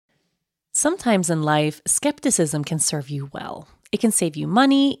Sometimes in life, skepticism can serve you well. It can save you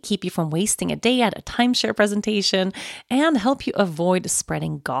money, keep you from wasting a day at a timeshare presentation, and help you avoid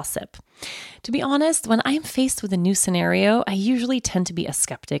spreading gossip. To be honest, when I'm faced with a new scenario, I usually tend to be a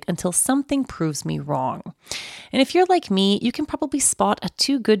skeptic until something proves me wrong. And if you're like me, you can probably spot a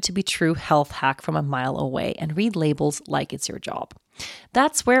too good to be true health hack from a mile away and read labels like it's your job.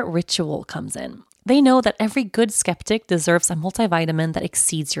 That's where Ritual comes in. They know that every good skeptic deserves a multivitamin that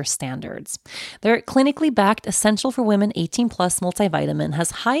exceeds your standards. Their clinically backed Essential for Women 18 Plus multivitamin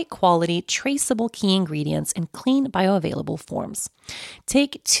has high quality, traceable key ingredients in clean, bioavailable forms.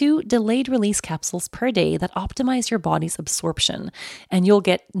 Take 2 delayed release capsules per day that optimize your body's absorption, and you'll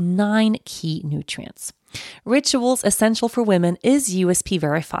get 9 key nutrients. Ritual's Essential for Women is USP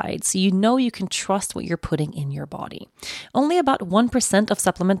verified, so you know you can trust what you're putting in your body. Only about 1% of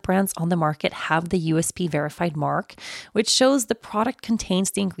supplement brands on the market have the USP verified mark, which shows the product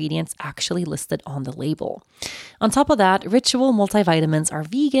contains the ingredients actually listed on the label. On top of that, Ritual multivitamins are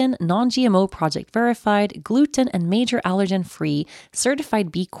vegan, non-GMO project verified, gluten and major allergen free,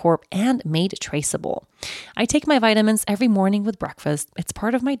 certified B Corp, and made traceable. I take my vitamins every morning with breakfast. It's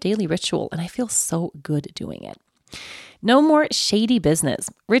part of my daily ritual, and I feel so good doing it. No more shady business.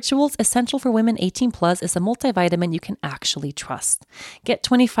 Ritual's Essential for Women 18 Plus is a multivitamin you can actually trust. Get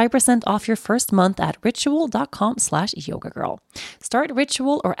 25% off your first month at ritual.com/yogagirl. Start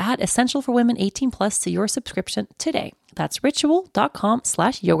Ritual or add Essential for Women 18 Plus to your subscription today. That's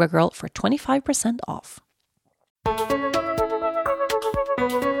ritual.com/yogagirl for 25% off.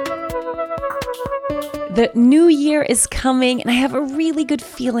 The new year is coming and I have a really good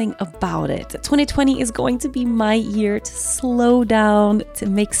feeling about it. 2020 is going to be my year to slow down, to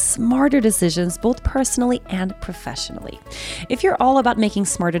make smarter decisions, both personally and professionally. If you're all about making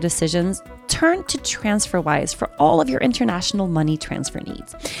smarter decisions, turn to TransferWise for all of your international money transfer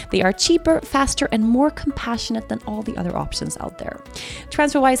needs. They are cheaper, faster, and more compassionate than all the other options out there.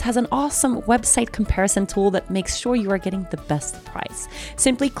 TransferWise has an awesome website comparison tool that makes sure you are getting the best price.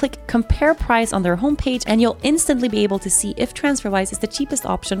 Simply click Compare Price on their homepage and you'll instantly be able to see if TransferWise is the cheapest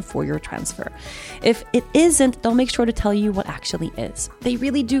option for your transfer. If it isn't, they'll make sure to tell you what actually is. They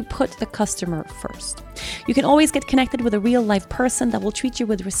really do put the customer first. You can always get connected with a real live person that will treat you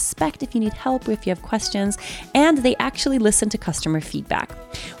with respect if you need help or if you have questions, and they actually listen to customer feedback.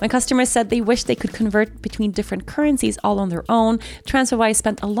 When customers said they wish they could convert between different currencies all on their own, TransferWise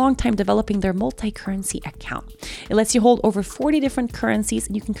spent a long time developing their multi-currency account. It lets you hold over 40 different currencies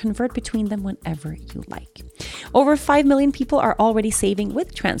and you can convert between them whenever you like. Over 5 million people are already saving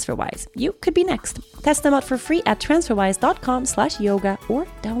with TransferWise. You could be next. Test them out for free at transferwise.com/yoga or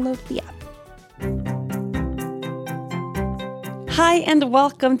download the app. Hi, and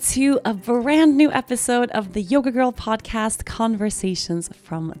welcome to a brand new episode of the Yoga Girl podcast, Conversations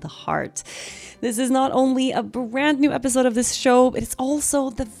from the Heart. This is not only a brand new episode of this show, but it's also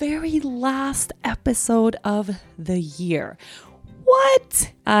the very last episode of the year.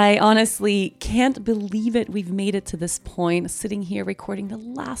 What? I honestly can't believe it. We've made it to this point, sitting here recording the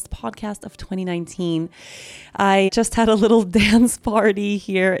last podcast of 2019. I just had a little dance party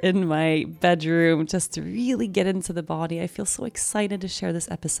here in my bedroom just to really get into the body. I feel so excited to share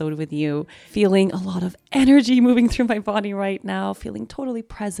this episode with you. Feeling a lot of energy moving through my body right now, feeling totally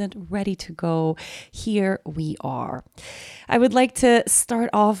present, ready to go. Here we are. I would like to start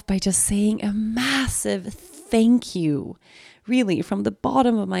off by just saying a massive thank you. Really, from the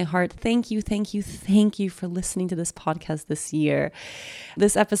bottom of my heart, thank you for listening to this podcast this year.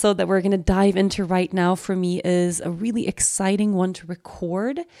 This episode that we're going to dive into right now for me is a really exciting one to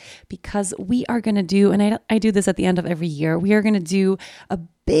record because we are going to do, and I do this at the end of every year, we are going to do a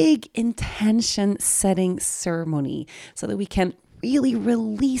big intention setting ceremony so that we can really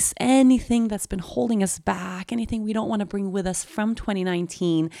release anything that's been holding us back, anything we don't want to bring with us from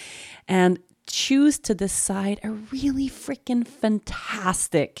 2019, and choose to decide a really freaking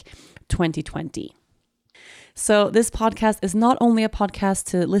fantastic 2020. So this podcast is not only a podcast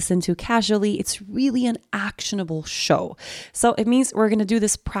to listen to casually, it's really an actionable show. So it means we're going to do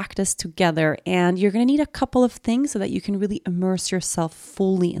this practice together, and you're going to need a couple of things so that you can really immerse yourself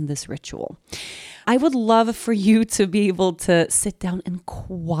fully in this ritual. I would love for you to be able to sit down in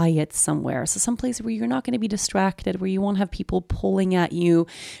quiet somewhere. So someplace where you're not going to be distracted, where you won't have people pulling at you,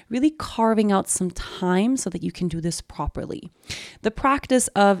 really carving out some time so that you can do this properly. The practice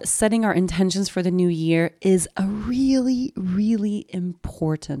of setting our intentions for the new year is a really, really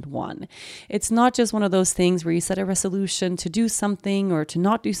important one. It's not just one of those things where you set a resolution to do something or to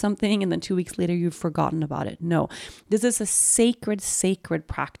not do something and then 2 weeks later you've forgotten about it. No, this is a sacred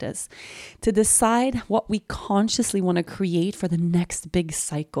practice to decide decide what we consciously want to create for the next big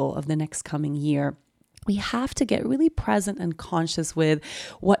cycle of the next coming year, we have to get really present and conscious with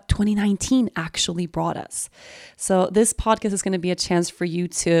what 2019 actually brought us. So this podcast is going to be a chance for you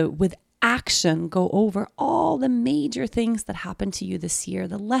to, with action, go over all the major things that happened to you this year,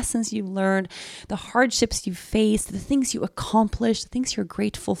 the lessons you learned, the hardships you faced, the things you accomplished, the things you're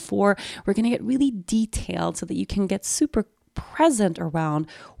grateful for. We're going to get really detailed so that you can get super present around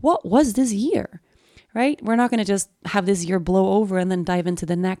what was this year, right? We're not going to just have this year blow over and then dive into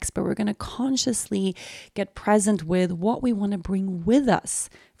the next, but we're going to consciously get present with what we want to bring with us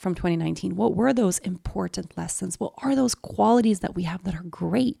from 2019. What were those important lessons? What are those qualities that we have that are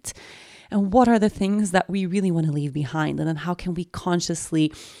great? And what are the things that we really want to leave behind? And then how can we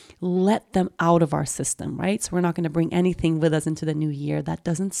consciously let them out of our system, right? So we're not going to bring anything with us into the new year that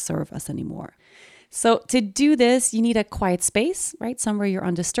doesn't serve us anymore. So to do this, you need a quiet space, right? Somewhere you're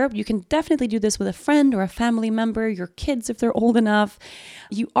undisturbed. You can definitely do this with a friend or a family member, your kids if they're old enough.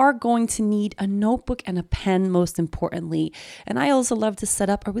 You are going to need a notebook and a pen, most importantly. And I also love to set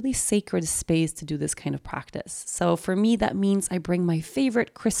up a really sacred space to do this kind of practice. So for me, that means I bring my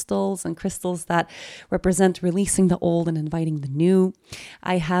favorite crystals and crystals that represent releasing the old and inviting the new.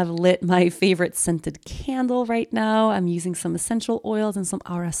 I have lit my favorite scented candle right now. I'm using some essential oils and some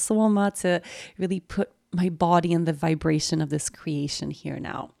Aura Soma to really put my body in the vibration of this creation here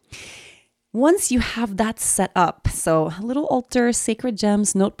now. Once you have that set up, so a little altar, sacred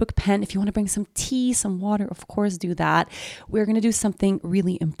gems, notebook, pen, if you want to bring some tea, some water, of course, do that. We're going to do something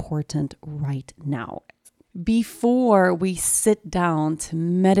really important right now. Before we sit down to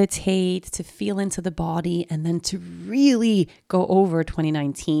meditate, to feel into the body, and then to really go over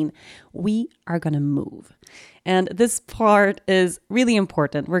 2019, we are going to move. And this part is really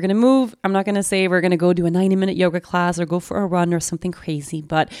important. We're going to move. I'm not going to say we're going to go do a 90-minute yoga class or go for a run or something crazy,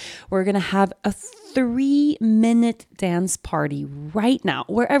 but we're going to have a 3-minute dance party right now,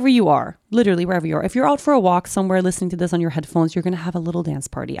 wherever you are, literally wherever you are. If you're out for a walk somewhere listening to this on your headphones, you're going to have a little dance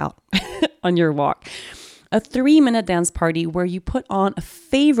party out on your walk. A 3-minute dance party where you put on a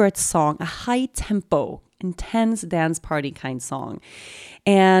favorite song, a high tempo, intense dance party kind song.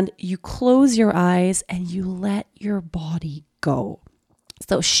 And you close your eyes and you let your body go.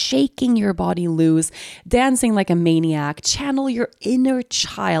 So shaking your body loose, dancing like a maniac, channel your inner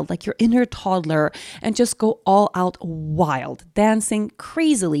child, like your inner toddler, and just go all out wild, dancing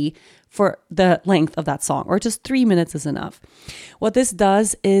crazily for the length of that song, or just 3 minutes is enough. What this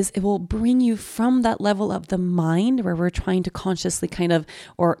does is it will bring you from that level of the mind where we're trying to consciously kind of,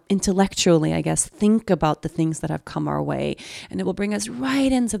 or intellectually, I guess, think about the things that have come our way. And it will bring us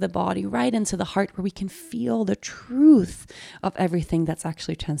right into the body, right into the heart where we can feel the truth of everything that's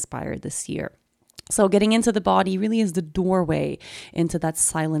actually transpired this year. So getting into the body really is the doorway into that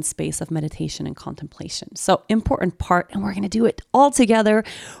silent space of meditation and contemplation. So important part, and we're going to do it all together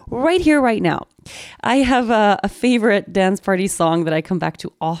right here, right now. I have a favorite dance party song that I come back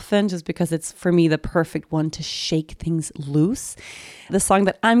to often just because it's, for me, the perfect one to shake things loose. The song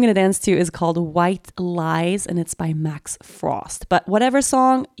that I'm going to dance to is called White Lies, and it's by Max Frost. But whatever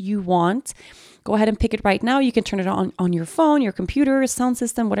song you want, go ahead and pick it right now. You can turn it on your phone, your computer, sound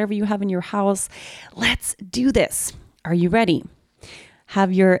system, whatever you have in your house. Let's do this. Are you ready?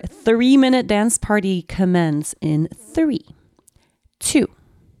 Have your 3-minute dance party commence in 3, 2,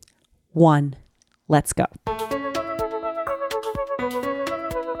 1. Let's go.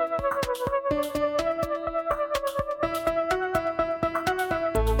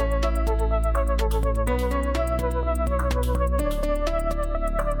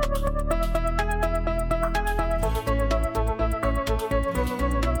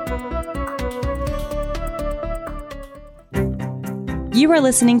 You are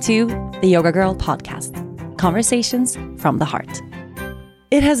listening to the Yoga Girl podcast, conversations from the heart.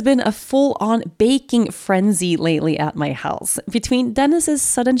 It has been a full-on baking frenzy lately at my house. Between Dennis's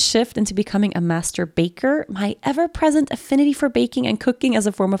sudden shift into becoming a master baker, my ever-present affinity for baking and cooking as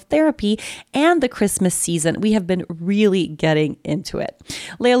a form of therapy, and the Christmas season, we have been really getting into it.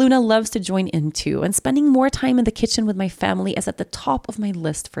 Lea Luna loves to join in too, and spending more time in the kitchen with my family is at the top of my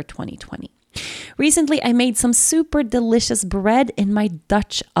list for 2020. Recently, I made some super delicious bread in my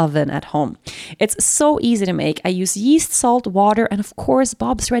Dutch oven at home. It's so easy to make. I use yeast, salt, water, and of course,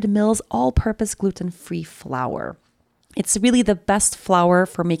 Bob's Red Mill's all-purpose gluten-free flour. It's really the best flour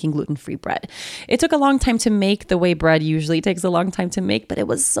for making gluten-free bread. It took a long time to make, the way bread usually takes a long time to make, but it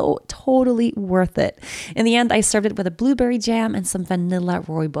was so totally worth it. In the end, I served it with a blueberry jam and some vanilla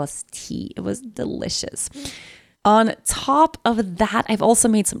rooibos tea. It was delicious. On top of that, I've also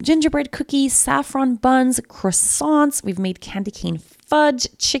made some gingerbread cookies, saffron buns, croissants. We've made candy cane fudge,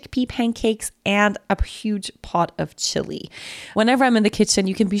 chickpea pancakes, and a huge pot of chili. Whenever I'm in the kitchen,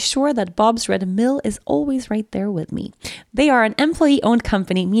 you can be sure that Bob's Red Mill is always right there with me. They are an employee-owned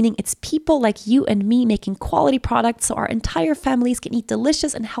company, meaning it's people like you and me making quality products so our entire families can eat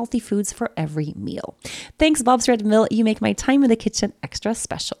delicious and healthy foods for every meal. Thanks, Bob's Red Mill. You make my time in the kitchen extra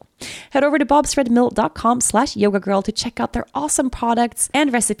special. Head over to bobsredmill.com/yogagirl to check out their awesome products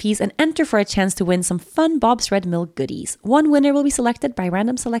and recipes and enter for a chance to win some fun Bob's Red Mill goodies. One winner will be selected by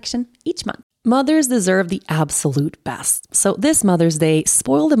random selection each month. Mothers deserve the absolute best. So this Mother's Day,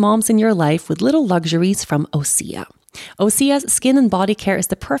 spoil the moms in your life with little luxuries from Osea. Osea's skin and body care is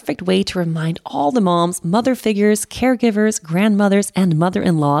the perfect way to remind all the moms, mother figures, caregivers, grandmothers, and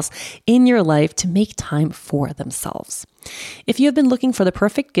mother-in-laws in your life to make time for themselves. If you have been looking for the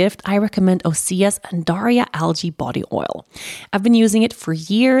perfect gift, I recommend Osea's Undaria Algae Body Oil. I've been using it for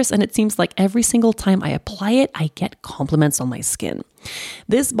years, and it seems like every single time I apply it, I get compliments on my skin.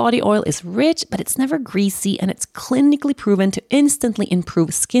 This body oil is rich, but it's never greasy, and it's clinically proven to instantly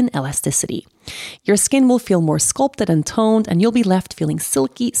improve skin elasticity. Your skin will feel more sculpted and toned, and you'll be left feeling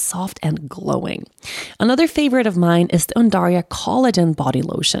silky, soft, and glowing. Another favorite of mine is the Undaria Collagen Body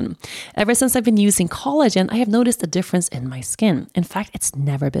Lotion. Ever since I've been using collagen, I have noticed a difference in my skin. In fact, it's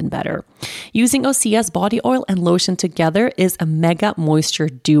never been better. Using Osea's body oil and lotion together is a mega moisture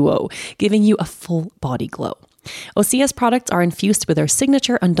duo, giving you a full body glow. Osea's products are infused with their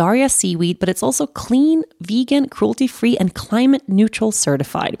signature Undaria seaweed, but it's also clean, vegan, cruelty-free, and climate-neutral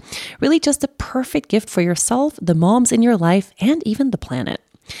certified. Really just a perfect gift for yourself, the moms in your life, and even the planet.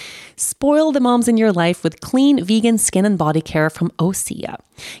 Spoil the moms in your life with clean, vegan skin and body care from Osea.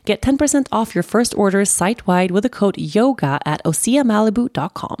 Get 10% off your first orders site-wide with the code YOGA at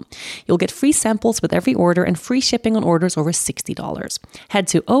OseaMalibu.com. You'll get free samples with every order and free shipping on orders over $60. Head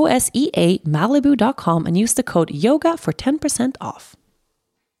to OSEAMalibu.com and use the code YOGA for 10% off.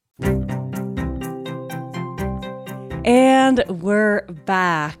 And we're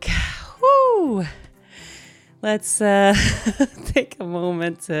back. Woo! Let's take a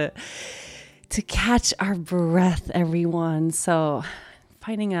moment to catch our breath, everyone. So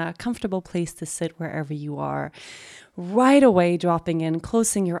finding a comfortable place to sit wherever you are. Right away, dropping in,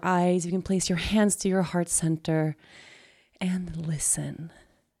 closing your eyes. You can place your hands to your heart center and listen.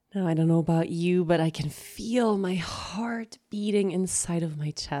 Now, I don't know about you, but I can feel my heart beating inside of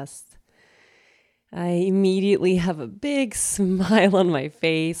my chest. I immediately have a big smile on my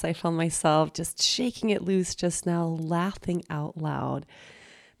face. I found myself just shaking it loose just now, laughing out loud.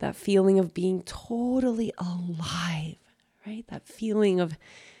 That feeling of being totally alive, right? That feeling of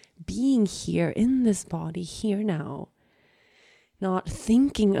being here in this body, here now. Not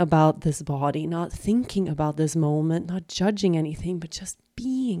thinking about this body, not thinking about this moment, not judging anything, but just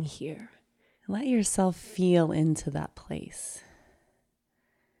being here. Let yourself feel into that place.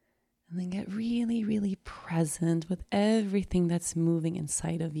 And then get really, really present with everything that's moving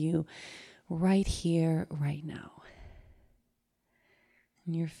inside of you right here, right now.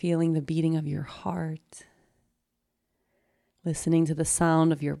 And you're feeling the beating of your heart, listening to the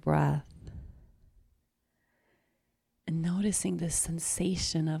sound of your breath, and noticing this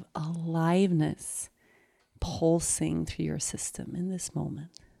sensation of aliveness pulsing through your system in this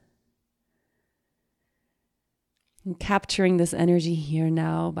moment. And capturing this energy here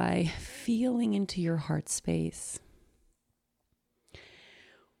now by feeling into your heart space.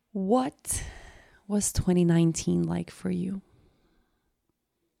 What was 2019 like for you?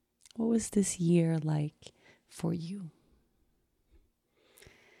 What was this year like for you?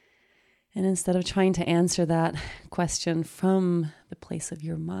 And instead of trying to answer that question from the place of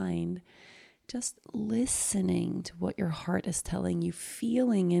your mind, just listening to what your heart is telling you,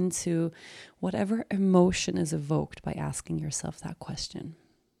 feeling into whatever emotion is evoked by asking yourself that question.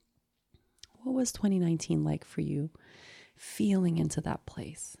 What was 2019 like for you? Feeling into that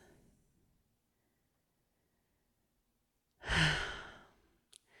place.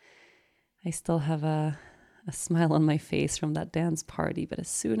 I still have a smile on my face from that dance party, but as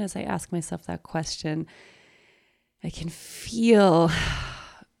soon as I ask myself that question, I can feel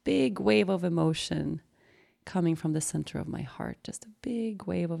big wave of emotion coming from the center of my heart. Just a big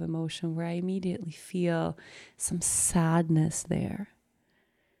wave of emotion where I immediately feel some sadness there.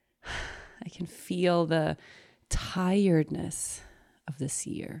 I can feel the tiredness of this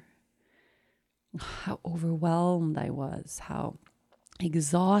year. How overwhelmed I was, how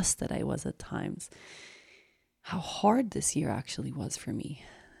exhausted I was at times. How hard this year actually was for me.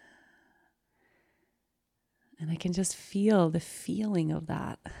 And I can just feel the feeling of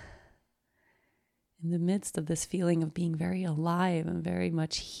that. In the midst of this feeling of being very alive and very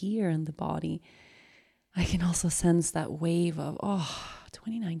much here in the body, I can also sense that wave of,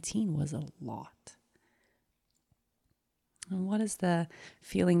 2019 was a lot. And what is the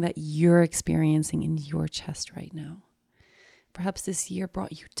feeling that you're experiencing in your chest right now? Perhaps this year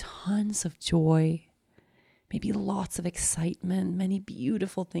brought you tons of joy, maybe lots of excitement, many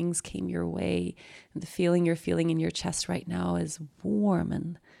beautiful things came your way. And the feeling you're feeling in your chest right now is warm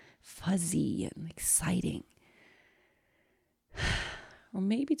and fuzzy and exciting. Or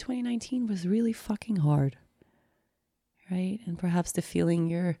maybe 2019 was really fucking hard, right? And perhaps the feeling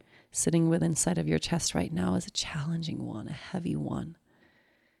you're sitting with inside of your chest right now is a challenging one, a heavy one.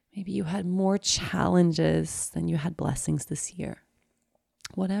 Maybe you had more challenges than you had blessings this year.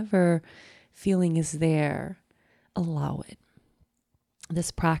 Whatever feeling is there, allow it.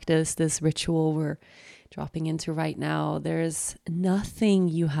 This practice, this ritual we're dropping into right now, there's nothing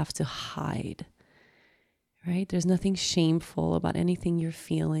you have to hide, right? There's nothing shameful about anything you're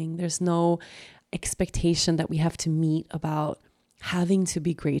feeling. There's no expectation that we have to meet about having to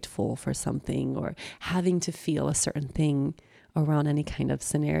be grateful for something or having to feel a certain thing around any kind of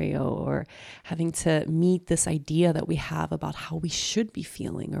scenario, or having to meet this idea that we have about how we should be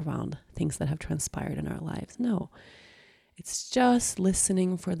feeling around things that have transpired in our lives. No, it's just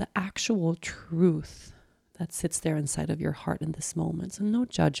listening for the actual truth that sits there inside of your heart in this moment. So no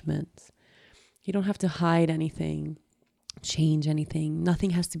judgment. You don't have to hide anything, change anything.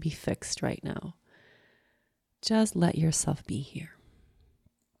 Nothing has to be fixed right now. Just let yourself be here.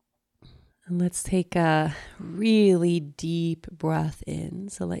 And let's take a really deep breath in.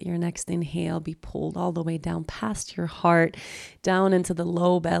 So let your next inhale be pulled all the way down past your heart, down into the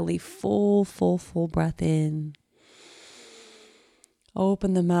low belly, full breath in.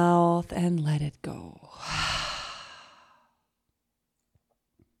 Open the mouth and let it go.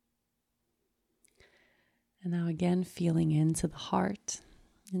 And now again, feeling into the heart,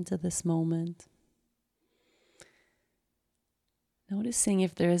 into this moment. Noticing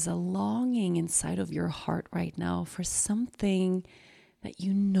if there is a longing inside of your heart right now for something that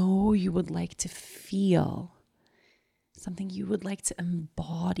you know you would like to feel, something you would like to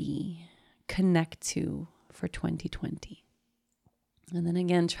embody, connect to for 2020. And then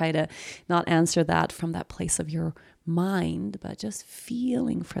again, try to not answer that from that place of your mind, but just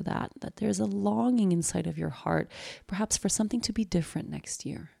feeling for that there's a longing inside of your heart, perhaps for something to be different next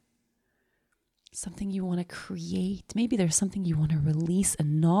year. Something you want to create. Maybe there's something you want to release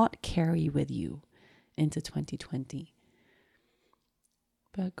and not carry with you into 2020.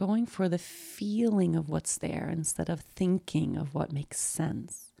 But going for the feeling of what's there instead of thinking of what makes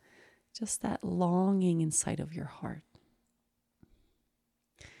sense. Just that longing inside of your heart.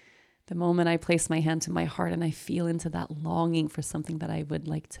 The moment I place my hand to my heart and I feel into that longing for something that I would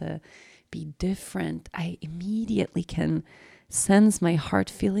like to be different, I immediately can sense my heart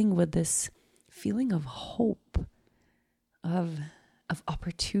filling with this feeling of hope, of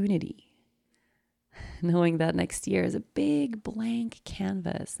opportunity, knowing that next year is a big blank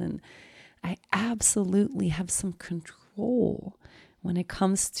canvas and I absolutely have some control when it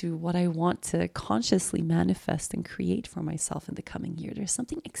comes to what I want to consciously manifest and create for myself in the coming year. There's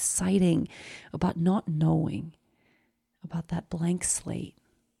something exciting about not knowing, about that blank slate.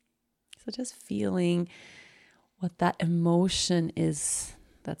 So just feeling what that emotion is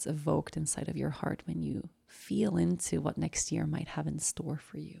that's evoked inside of your heart when you feel into what next year might have in store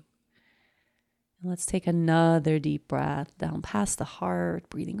for you. And let's take another deep breath down past the heart,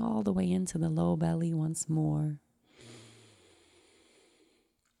 breathing all the way into the low belly once more.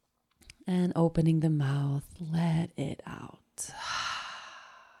 And opening the mouth, let it out.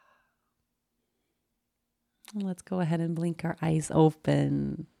 Let's go ahead and blink our eyes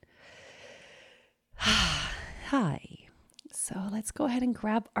open. Hi. So let's go ahead and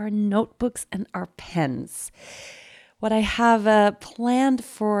grab our notebooks and our pens. What I have planned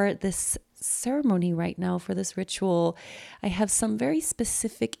for this ceremony right now, for this ritual, I have some very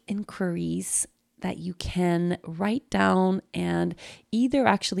specific inquiries that you can write down and either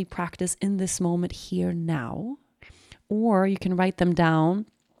actually practice in this moment here now, or you can write them down.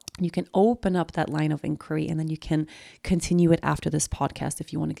 You can open up that line of inquiry and then you can continue it after this podcast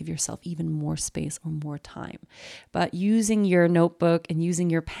if you want to give yourself even more space or more time. But using your notebook and using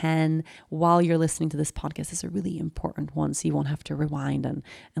your pen while you're listening to this podcast is a really important one, so you won't have to rewind and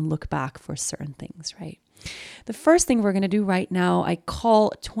look back for certain things, right? The first thing we're going to do right now, I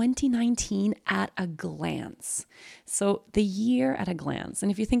call 2019 at a glance. So the year at a glance.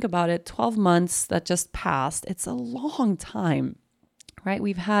 And if you think about it, 12 months that just passed, it's a long time. Right?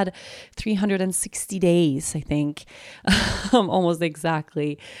 We've had 360 days, I think, almost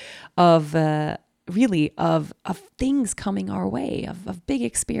exactly, of really of things coming our way, of big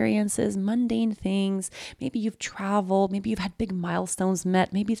experiences, mundane things. Maybe you've traveled, maybe you've had big milestones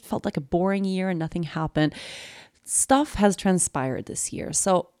met, maybe it felt like a boring year and nothing happened. Stuff has transpired this year.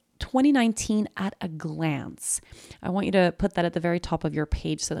 So 2019 at a glance. I want you to put that at the very top of your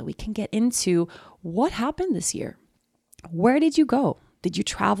page so that we can get into what happened this year. Where did you go? Did you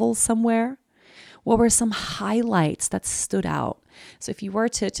travel somewhere? What were some highlights that stood out? So if you were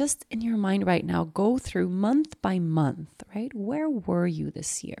to just in your mind right now, go through month by month, right? Where were you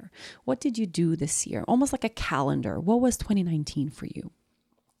this year? What did you do this year? Almost like a calendar. What was 2019 for you?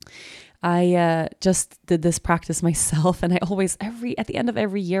 I just did this practice myself, and I always, at the end of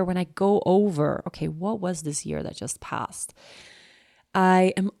every year when I go over, okay, what was this year that just passed?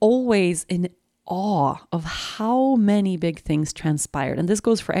 I am always in awe of how many big things transpired. And this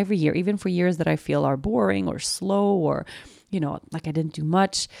goes for every year, even for years that I feel are boring or slow or, like I didn't do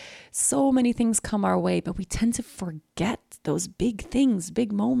much. So many things come our way, but we tend to forget those big things,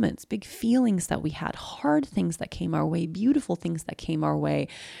 big moments, big feelings that we had, hard things that came our way, beautiful things that came our way.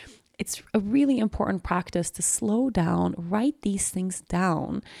 It's a really important practice to slow down, write these things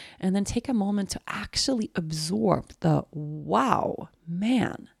down, and then take a moment to actually absorb the, wow,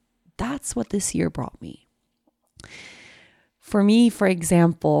 man, that's what this year brought me. For me, for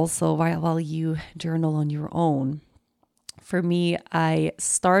example, so while you journal on your own, for me, I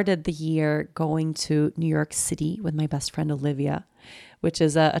started the year going to New York City with my best friend Olivia, which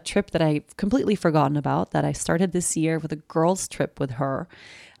is a trip that I've completely forgotten about, that I started this year with a girls' trip with her.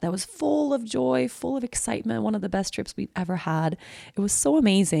 That was full of joy, full of excitement, one of the best trips we've ever had. It was so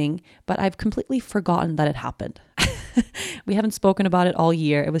amazing, but I've completely forgotten that it happened. We haven't spoken about it all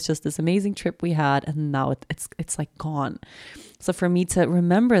year. It was just this amazing trip we had, and now it's like gone. So for me to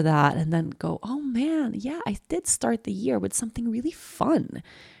remember that and then go, oh man, yeah, I did start the year with something really fun,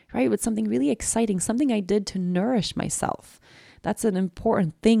 right? With something really exciting, something I did to nourish myself. That's an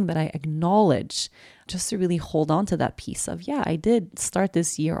important thing that I acknowledge, just to really hold on to that piece of, yeah, I did start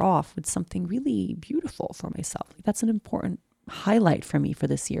this year off with something really beautiful for myself. That's an important highlight for me for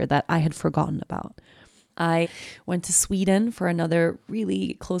this year that I had forgotten about. I went to Sweden for another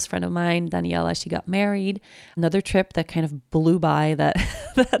really close friend of mine, Daniela. She got married. Another trip that kind of blew by,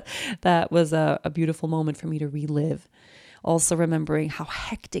 that was a beautiful moment for me to relive. Also remembering how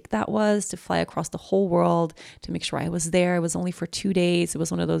hectic that was to fly across the whole world to make sure I was there. It was only for 2 days. It was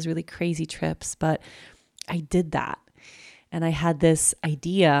one of those really crazy trips, but I did that. And I had this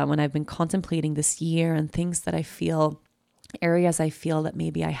idea when I've been contemplating this year and things that I feel, areas I feel that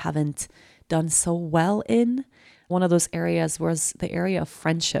maybe I haven't done so well in. One of those areas was the area of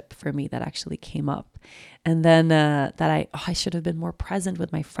friendship for me that actually came up. And then that I should have been more present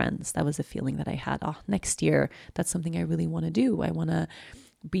with my friends. That was a feeling that I had. Next year, that's something I really want to do. I want to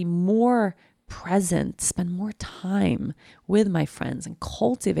be more present, spend more time with my friends and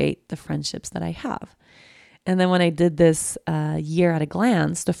cultivate the friendships that I have. And then when I did this year at a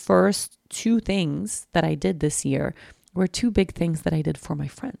glance, the first 2 things that I did this year were 2 big things that I did for my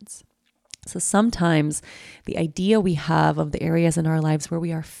friends. So sometimes the idea we have of the areas in our lives where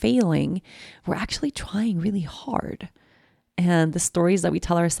we are failing, we're actually trying really hard. And the stories that we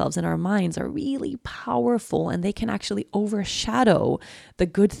tell ourselves in our minds are really powerful, and they can actually overshadow the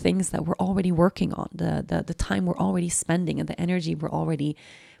good things that we're already working on, the time we're already spending and the energy we're already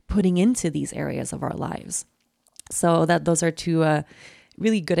putting into these areas of our lives. So those are 2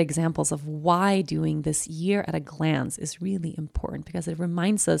 really good examples of why doing this year at a glance is really important, because it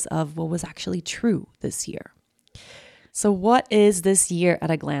reminds us of what was actually true this year. So what is this year at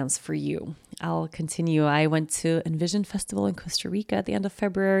a glance for you? I'll continue. I went to Envision Festival in Costa Rica at the end of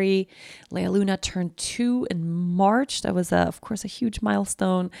February. Lea Luna turned 2 in March. That was, of course, a huge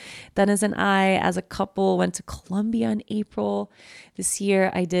milestone. Dennis and I, as a couple, went to Colombia in April. This year,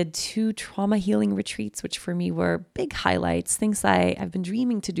 I did 2 trauma healing retreats, which for me were big highlights, things I've been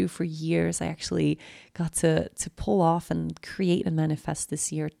dreaming to do for years. I actually got to pull off and create and manifest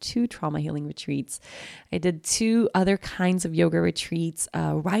this year 2 trauma healing retreats. I did 2 other kinds of yoga retreats,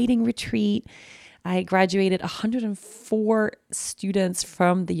 a writing retreat. I graduated 104 students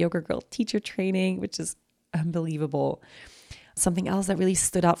from the Yoga Girl teacher training, which is unbelievable. Something else that really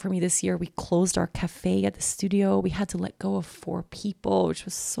stood out for me this year, we closed our cafe at the studio. We had to let go of 4 people, which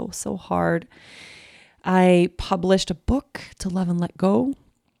was so hard. I published a book, To Love and Let Go.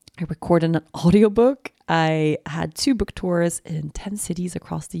 I recorded an audiobook. I had 2 book tours in 10 cities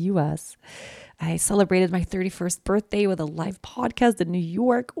across the US. I celebrated my 31st birthday with a live podcast in New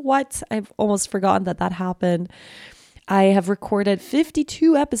York. What? I've almost forgotten that happened. I have recorded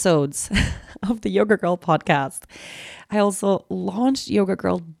 52 episodes of the Yoga Girl podcast. I also launched Yoga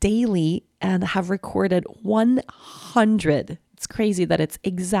Girl Daily and have recorded 100. It's crazy that it's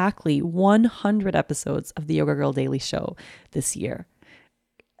exactly 100 episodes of the Yoga Girl Daily Show this year.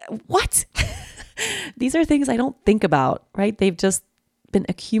 What? These are things I don't think about, right? They've just been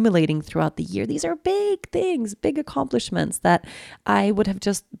accumulating throughout the year. These are big things, big accomplishments that I would have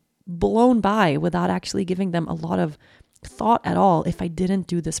just blown by without actually giving them a lot of thought at all if I didn't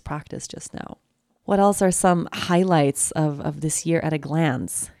do this practice just now. What else are some highlights of this year at a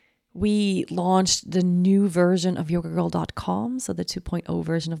glance? We launched the new version of yogagirl.com, so the 2.0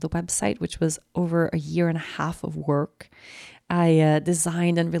 version of the website, which was over a year and a half of work. I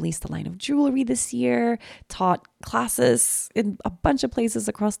designed and released a line of jewelry this year, taught classes in a bunch of places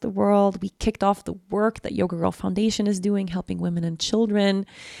across the world. We kicked off the work that Yoga Girl Foundation is doing, helping women and children.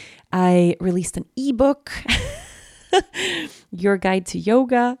 I released an ebook, Your Guide to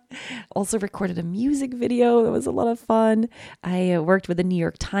Yoga. Also recorded a music video. That was a lot of fun. I worked with the New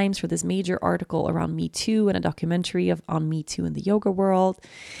York Times for this major article around Me Too and a documentary on Me Too in the yoga world.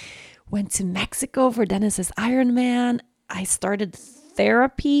 Went to Mexico for Dennis's Ironman. I started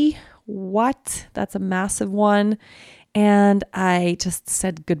therapy. What? That's a massive one. And I just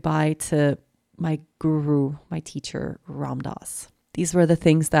said goodbye to my guru, my teacher, Ram Dass. These were the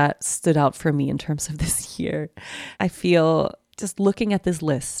things that stood out for me in terms of this year. I feel just looking at this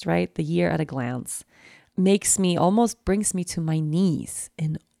list, right? The year at a glance almost brings me to my knees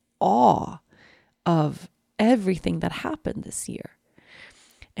in awe of everything that happened this year.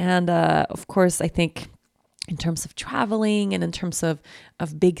 And of course, I think in terms of traveling and in terms of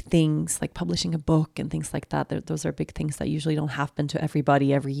big things like publishing a book and things like that, those are big things that usually don't happen to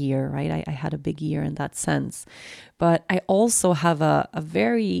everybody every year, right? I had a big year in that sense. But I also have a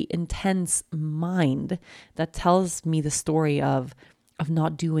very intense mind that tells me the story of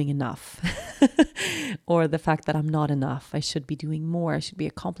not doing enough or the fact that I'm not enough. I should be doing more. I should be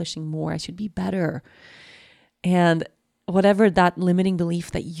accomplishing more. I should be better. And whatever that limiting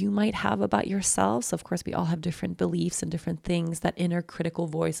belief that you might have about yourself. So of course, we all have different beliefs and different things. That inner critical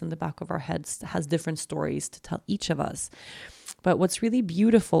voice in the back of our heads has different stories to tell each of us. But what's really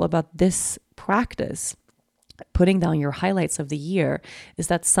beautiful about this practice, putting down your highlights of the year, is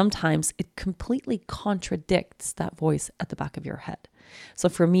that sometimes it completely contradicts that voice at the back of your head. So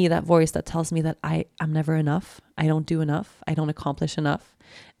for me, that voice that tells me that I'm never enough, I don't do enough, I don't accomplish enough.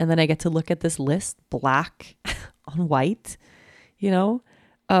 And then I get to look at this list, black on white,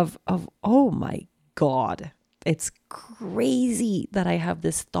 of oh my God, it's crazy that I have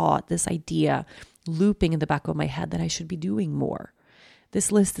this thought, this idea looping in the back of my head that I should be doing more.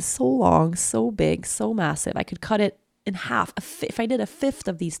 This list is so long, so big, so massive. I could cut it in half. If I did a fifth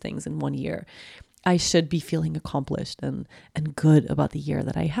of these things in 1 year, I should be feeling accomplished and good about the year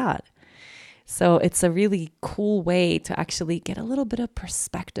that I had. So it's a really cool way to actually get a little bit of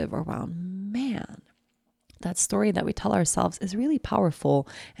perspective around, man, that story that we tell ourselves is really powerful,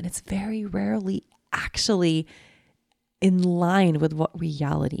 and it's very rarely actually in line with what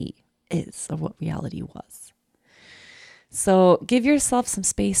reality is or what reality was. So give yourself some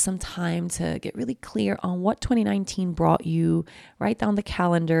space, some time to get really clear on what 2019 brought you. Write down the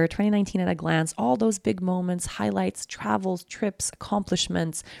calendar, 2019 at a glance, all those big moments, highlights, travels, trips,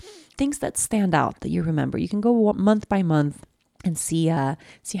 accomplishments, things that stand out that you remember. You can go month by month and see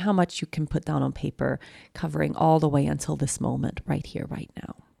how much you can put down on paper, covering all the way until this moment right here, right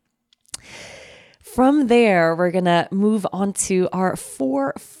now. From there, we're going to move on to our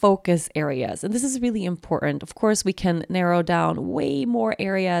 4 focus areas. And this is really important. Of course, we can narrow down way more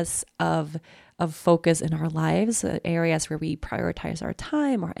areas of focus in our lives, areas where we prioritize our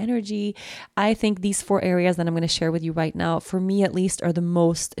time, our energy. I think these 4 areas that I'm going to share with you right now, for me at least, are the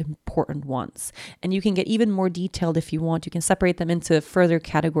most important ones. And you can get even more detailed if you want. You can separate them into further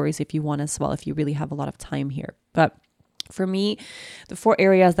categories if you want as well, if you really have a lot of time here. But for me, the 4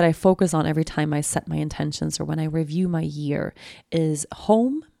 areas that I focus on every time I set my intentions or when I review my year is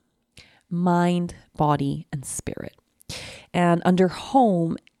home, mind, body, and spirit. And under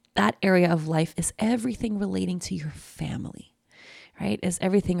home, that area of life is everything relating to your family, right? Is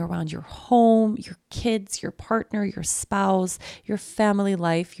everything around your home, your kids, your partner, your spouse, your family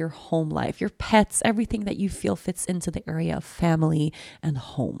life, your home life, your pets, everything that you feel fits into the area of family and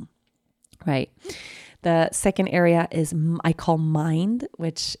home, right? The second area is I call mind,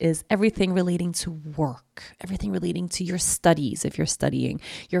 which is everything relating to work, everything relating to your studies, if you're studying,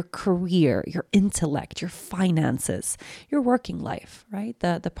 your career, your intellect, your finances, your working life, right?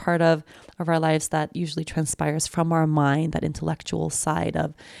 The part of our lives that usually transpires from our mind, that intellectual side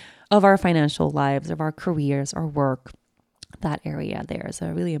of our financial lives, of our careers, our work. That area there is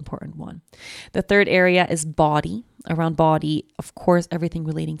a really important one. The third area is body. Around body, of course, everything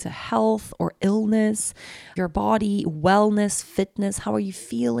relating to health or illness, your body, wellness, fitness. How are you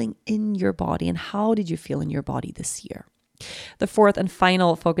feeling in your body, and how did you feel in your body this year? The fourth and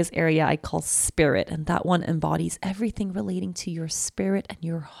final focus area I call spirit, and that one embodies everything relating to your spirit and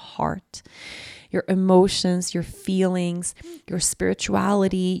your heart, your emotions, your feelings, your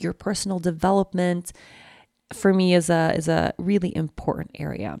spirituality, your personal development. For me is a really important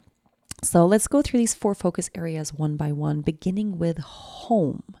area. So let's go through these 4 focus areas one by one, beginning with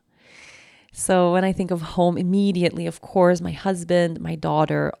home. So when I think of home, immediately, of course, my husband, my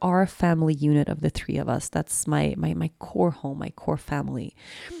daughter, our family unit of the 3 of us. That's my core home, my core family.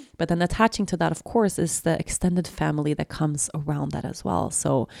 But then attaching to that, of course, is the extended family that comes around that as well.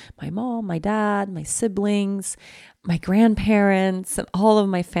 So my mom, my dad, my siblings, my grandparents, and all of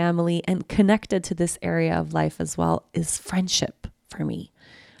my family. And connected to this area of life as well is friendship for me.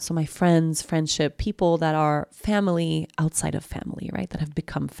 So my friends, friendship, people that are family outside of family, right? That have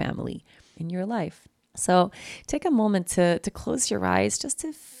become family in your life. So take a moment to close your eyes, just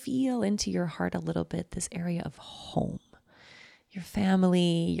to feel into your heart a little bit, this area of home. Your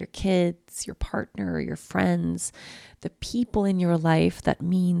family, your kids, your partner, your friends, the people in your life that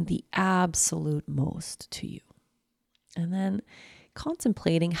mean the absolute most to you. And then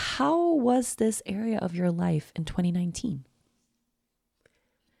contemplating, how was this area of your life in 2019?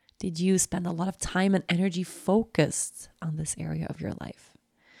 Did you spend a lot of time and energy focused on this area of your life?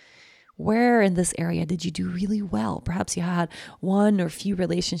 Where in this area did you do really well? Perhaps you had one or few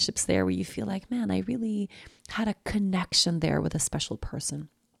relationships there where you feel like, man, I really had a connection there with a special person.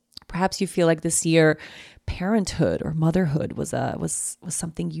 Perhaps you feel like this year parenthood or motherhood was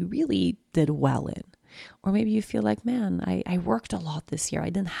something you really did well in. Or maybe you feel like, man, I worked a lot this year. I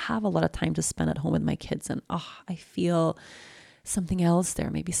didn't have a lot of time to spend at home with my kids, and I feel something else there,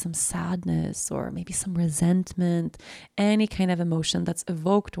 maybe some sadness or maybe some resentment, any kind of emotion that's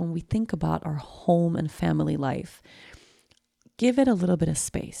evoked when we think about our home and family life. Give it a little bit of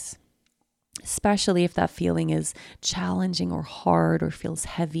space, especially if that feeling is challenging or hard or feels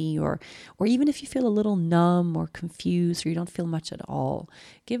heavy, or even if you feel a little numb or confused or you don't feel much at all.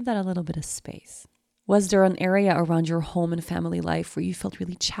 Give that a little bit of space. Was there an area around your home and family life where you felt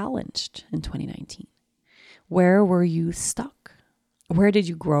really challenged in 2019? Where were you stuck? Where did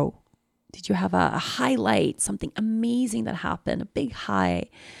you grow? Did you have a highlight, something amazing that happened, a big high?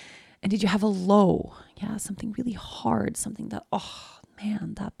 And did you have a low? Yeah, something really hard, something that,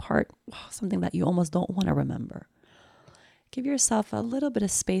 that part, something that you almost don't want to remember. Give yourself a little bit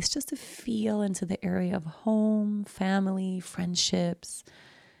of space just to feel into the area of home, family, friendships.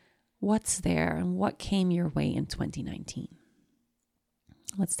 What's there and what came your way in 2019?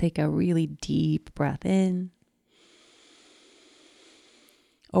 Let's take a really deep breath in.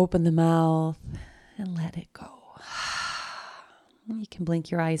 Open the mouth and let it go. You can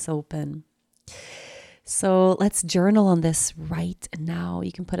blink your eyes open. So let's journal on this right now.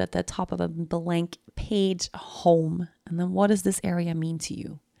 You can put at the top of a blank page, home. And then what does this area mean to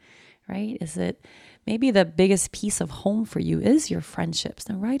you? Right? Is it maybe the biggest piece of home for you is your friendships?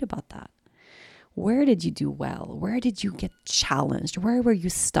 Then write about that. Where did you do well? Where did you get challenged? Where were you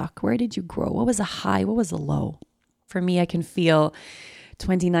stuck? Where did you grow? What was a high? What was a low? For me, I can feel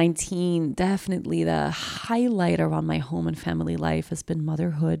 2019, definitely the highlight around my home and family life has been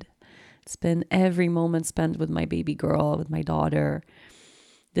motherhood. It's been every moment spent with my baby girl, with my daughter.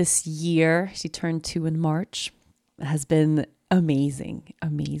 This year, she turned 2 in March, has been amazing.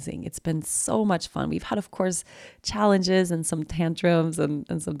 It's been so much fun. We've had, of course, challenges and some tantrums and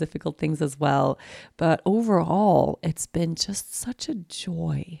some difficult things as well. But overall, it's been just such a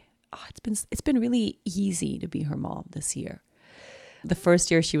joy. It's been really easy to be her mom this year. The first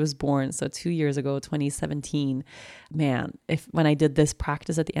year she was born, so 2 years ago, 2017, man, when I did this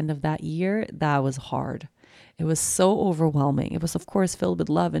practice at the end of that year, that was hard. It was so overwhelming. It was, of course, filled with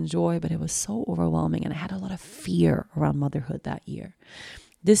love and joy, but it was so overwhelming. And I had a lot of fear around motherhood that year.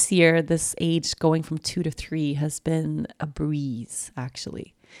 This year, this age going from 2 to 3 has been a breeze,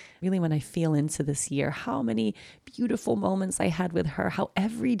 actually. Really, when I feel into this year, how many beautiful moments I had with her, how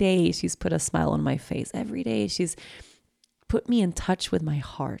every day she's put a smile on my face. Every day she's put me in touch with my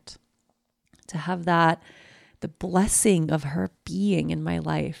heart. To have that, the blessing of her being in my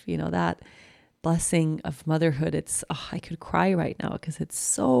life, that blessing of motherhood, I could cry right now because it's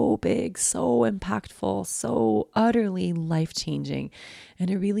so big, so impactful, so utterly life-changing. And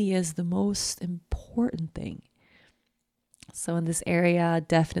it really is the most important thing. So in this area,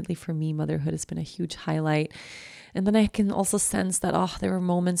 definitely for me, motherhood has been a huge highlight. And then I can also sense that, there were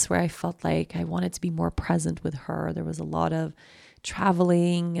moments where I felt like I wanted to be more present with her. There was a lot of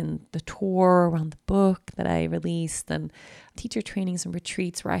traveling and the tour around the book that I released and teacher trainings and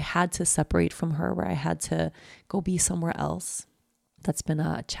retreats where I had to separate from her, where I had to go be somewhere else. That's been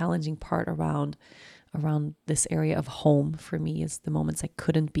a challenging part around this area of home for me, is the moments I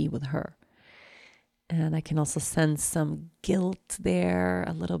couldn't be with her. And I can also sense some guilt there,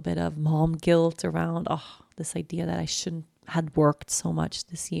 a little bit of mom guilt around, this idea that I shouldn't had worked so much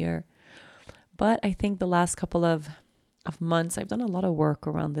this year. But I think the last couple of months, I've done a lot of work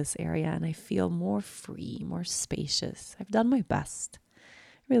around this area and I feel more free, more spacious. I've done my best.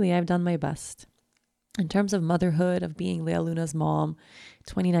 Really, I've done my best. In terms of motherhood, of being Lea Luna's mom,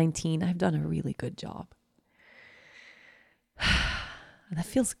 2019, I've done a really good job. That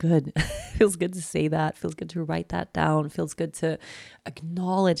feels good. Feels good to say that. Feels good to write that down. Feels good to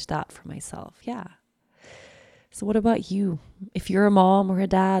acknowledge that for myself. Yeah. So what about you? If you're a mom or a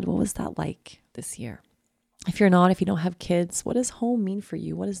dad, what was that like this year? If you're not, if you don't have kids, what does home mean for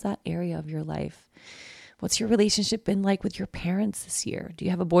you? What is that area of your life? What's your relationship been like with your parents this year? Do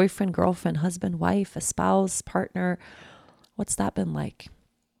you have a boyfriend, girlfriend, husband, wife, a spouse, partner? What's that been like?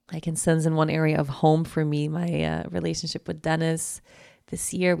 I can sense in one area of home for me, my relationship with Dennis.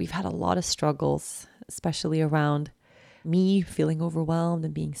 This year, we've had a lot of struggles, especially around me feeling overwhelmed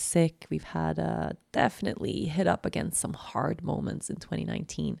and being sick. We've had definitely hit up against some hard moments in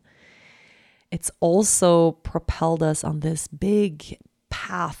 2019. It's also propelled us on this big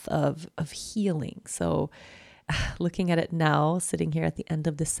path of healing. So looking at it now, sitting here at the end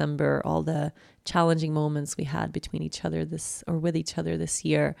of December, all the challenging moments we had between each other with each other this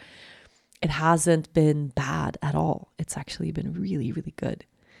year, it hasn't been bad at all. It's actually been really, really good,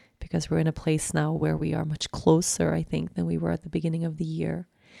 because we're in a place now where we are much closer, I think, than we were at the beginning of the year,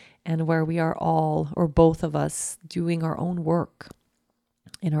 and where we are all, or both of us, doing our own work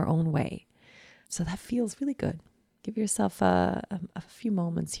in our own way. So that feels really good. Give yourself a few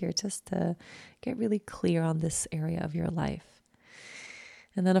moments here just to get really clear on this area of your life.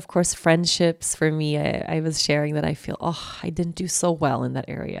 And then, of course, friendships for me, I was sharing that I feel, I didn't do so well in that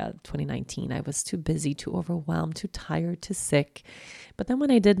area 2019. I was too busy, too overwhelmed, too tired, too sick. But then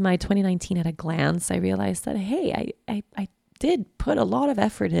when I did my 2019 at a glance, I realized that, hey, I did put a lot of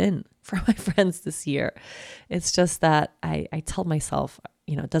effort in for my friends this year. It's just that I tell myself,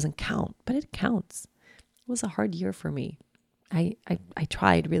 it doesn't count, but it counts. It was a hard year for me. I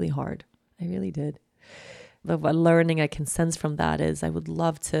tried really hard. I really did. The learning I can sense from that is I would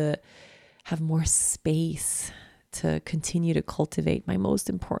love to have more space to continue to cultivate my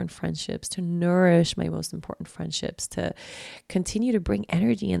most important friendships, to nourish my most important friendships, to continue to bring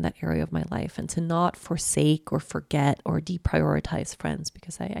energy in that area of my life, and to not forsake or forget or deprioritize friends,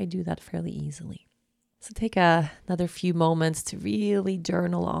 because I do that fairly easily. So take another few moments to really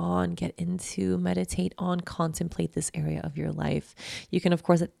journal on, get into, meditate on, contemplate this area of your life. You can, of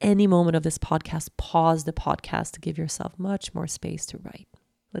course, at any moment of this podcast, pause the podcast to give yourself much more space to write.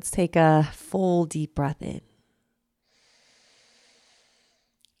 Let's take a full deep breath in.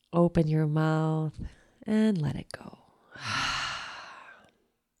 Open your mouth and let it go.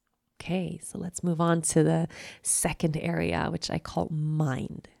 Okay, so let's move on to the second area, which I call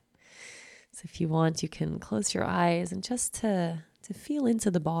mind. So if you want, you can close your eyes and just to feel into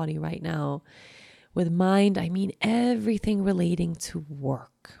the body right now. With mind, I mean everything relating to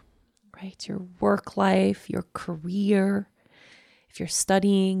work, right? Your work life, your career. If you're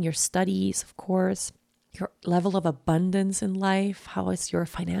studying, your studies, of course. Your level of abundance in life. How has your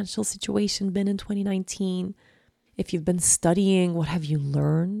financial situation been in 2019? If you've been studying, what have you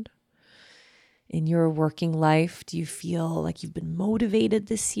learned? In your working life, do you feel like you've been motivated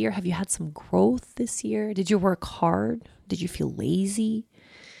this year? Have you had some growth this year? Did you work hard? Did you feel lazy?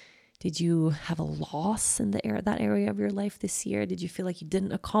 Did you have a loss in that area of your life this year? Did you feel like you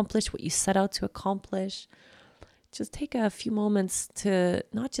didn't accomplish what you set out to accomplish? Just take a few moments to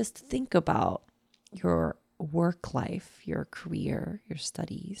not just think about your work life, your career, your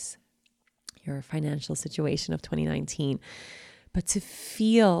studies, your financial situation of 2019, but to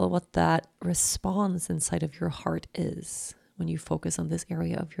feel what that response inside of your heart is when you focus on this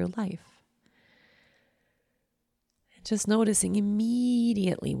area of your life. And just noticing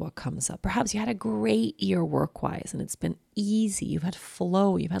immediately what comes up. Perhaps you had a great year work-wise and it's been easy. You've had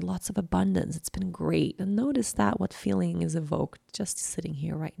flow. You've had lots of abundance. It's been great. And notice that what feeling is evoked just sitting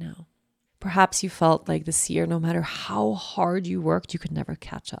here right now. Perhaps you felt like this year, no matter how hard you worked, you could never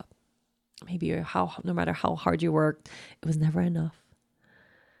catch up. Maybe no matter how hard you worked, it was never enough.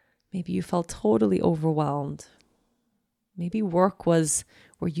 Maybe you felt totally overwhelmed. Maybe work was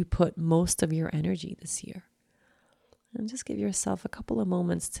where you put most of your energy this year. And just give yourself a couple of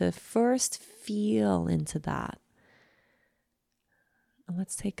moments to first feel into that. And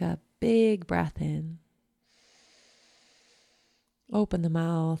let's take a big breath in. Open the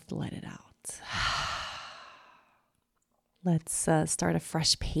mouth, let it out. Let's start a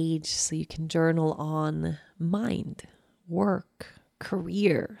fresh page so you can journal on mind, work,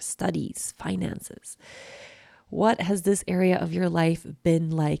 career, studies, finances. What has this area of your life been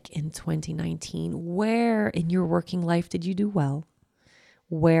like in 2019? Where in your working life did you do well?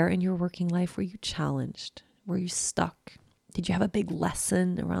 Where in your working life were you challenged? Were you stuck? Did you have a big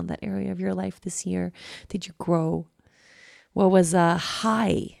lesson around that area of your life this year? Did you grow? What was a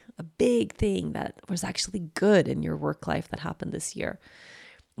high, a big thing that was actually good in your work life that happened this year?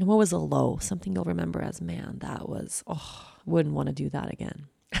 And what was a low, something you'll remember as, man, that was, wouldn't want to do that again.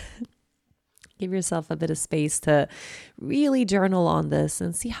 Give yourself a bit of space to really journal on this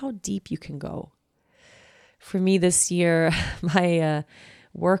and see how deep you can go. For me this year, my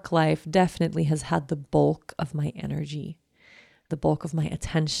work life definitely has had the bulk of my energy. The bulk of my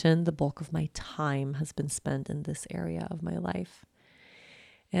attention, the bulk of my time has been spent in this area of my life.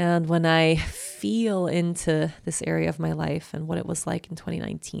 And when I feel into this area of my life and what it was like in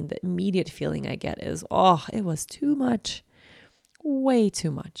 2019, the immediate feeling I get is, it was too much, way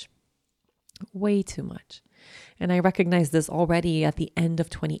too much, way too much. And I recognized this already at the end of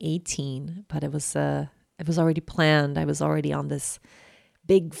 2018, but it was already planned. I was already on this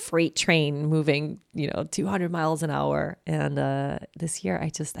big freight train moving, 200 miles an hour. And this year,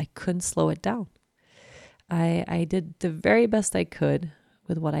 I couldn't slow it down. I did the very best I could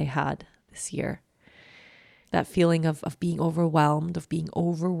with what I had this year. That feeling of being overwhelmed, of being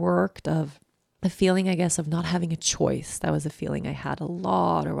overworked, of the feeling, I guess, of not having a choice. That was a feeling I had a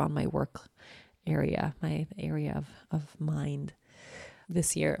lot around my work area, my area of mind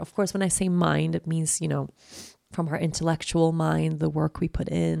this year. Of course, when I say mind, it means, from our intellectual mind, the work we put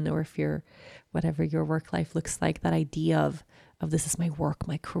in, or if you're, whatever your work life looks like, that idea of this is my work,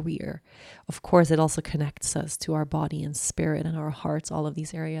 my career. Of course, it also connects us to our body and spirit and our hearts. All of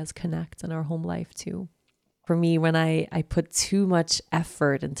these areas connect in our home life too. For me, when I put too much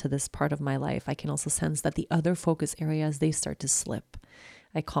effort into this part of my life, I can also sense that the other focus areas, they start to slip.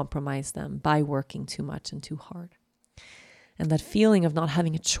 I compromise them by working too much and too hard. And that feeling of not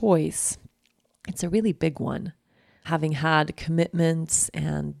having a choice, it's a really big one. Having had commitments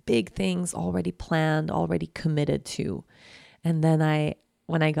and big things already planned, already committed to. And then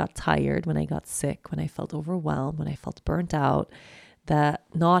when I got tired, when I got sick, when I felt overwhelmed, when I felt burnt out, that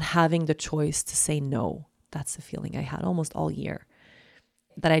not having the choice to say no, that's the feeling I had almost all year.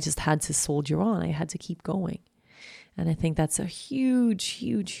 That I just had to soldier on. I had to keep going. And I think that's a huge,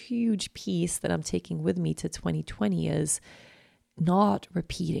 huge, huge piece that I'm taking with me to 2020 is not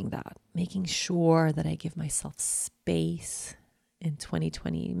repeating that, making sure that I give myself space in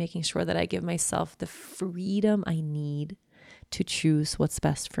 2020, making sure that I give myself the freedom I need to choose what's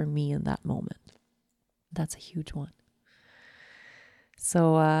best for me in that moment. That's a huge one.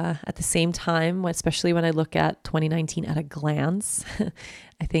 So at the same time, especially when I look at 2019 at a glance,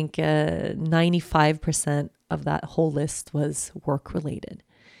 I think 95% of that whole list was work related.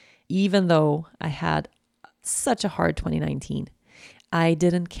 Even though I had such a hard 2019, I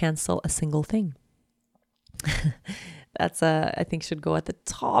didn't cancel a single thing. That's I think should go at the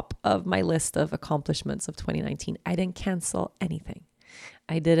top of my list of accomplishments of 2019. I didn't cancel anything.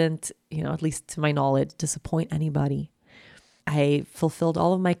 I didn't, at least to my knowledge, disappoint anybody. I fulfilled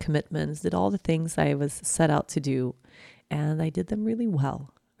all of my commitments, did all the things I was set out to do, and I did them really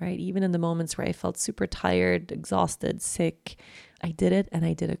well, right? Even in the moments where I felt super tired, exhausted, sick, I did it and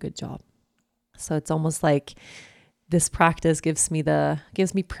I did a good job. So it's almost like this practice gives me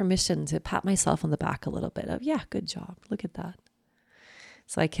permission to pat myself on the back a little bit of, yeah, good job. Look at that.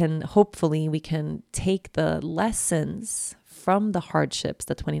 So hopefully we can take the lessons from the hardships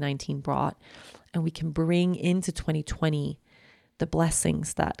that 2019 brought, and we can bring into 2020 the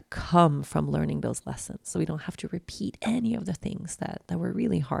blessings that come from learning those lessons. So we don't have to repeat any of the things that were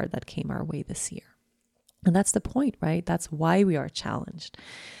really hard that came our way this year. And that's the point, right? That's why we are challenged.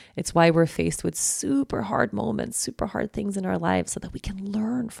 It's why we're faced with super hard moments, super hard things in our lives so that we can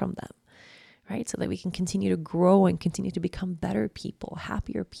learn from them, right? So that we can continue to grow and continue to become better people,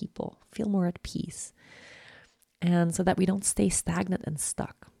 happier people, feel more at peace. And so that we don't stay stagnant and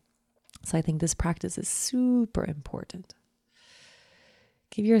stuck. So I think this practice is super important.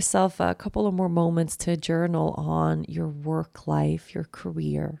 Give yourself a couple of more moments to journal on your work life, your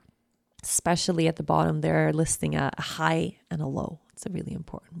career, especially at the bottom there, listing a high and a low. It's a really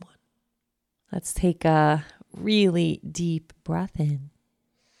important one. Let's take a really deep breath in.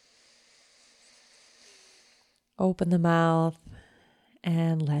 Open the mouth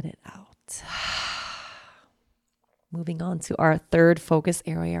and let it out. Moving on to our third focus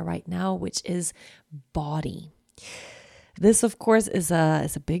area right now, which is body. This, of course, is a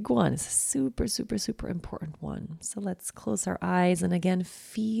big one. It's a super, super, super important one. So let's close our eyes and again,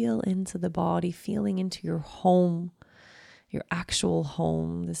 feel into the body, feeling into your home, your actual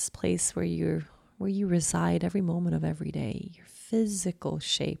home, this place where you reside every moment of every day, your physical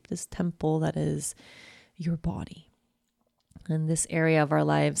shape, this temple that is your body. And this area of our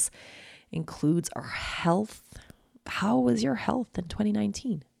lives includes our health. How was your health in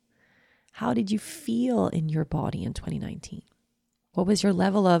 2019? How did you feel in your body in 2019? What was your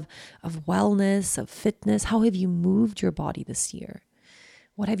level of wellness, of fitness? How have you moved your body this year?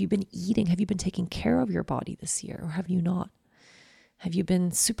 What have you been eating? Have you been taking care of your body this year, or have you not? Have you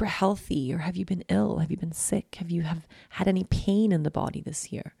been super healthy, or have you been ill? Have you been sick? Have you had any pain in the body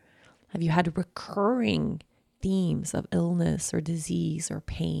this year? Have you had recurring themes of illness or disease or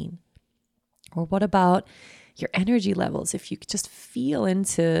pain? Or what about your energy levels? If you could just feel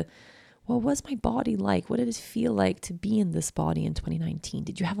into, what was my body like? What did it feel like to be in this body in 2019?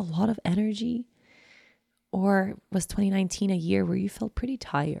 Did you have a lot of energy? Or was 2019 a year where you felt pretty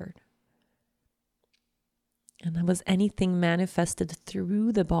tired? And was anything manifested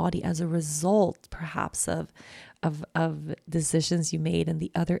through the body as a result, perhaps, of decisions you made in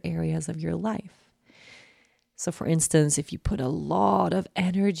the other areas of your life? So for instance, if you put a lot of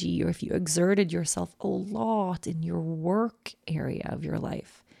energy or if you exerted yourself a lot in your work area of your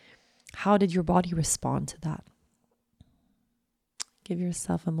life, how did your body respond to that? Give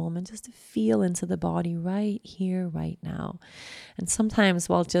yourself a moment just to feel into the body right here, right now. And sometimes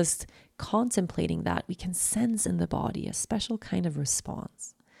while just contemplating that, we can sense in the body a special kind of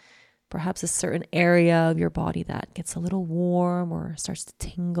response. Perhaps a certain area of your body that gets a little warm or starts to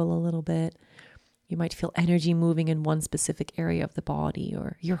tingle a little bit. You might feel energy moving in one specific area of the body,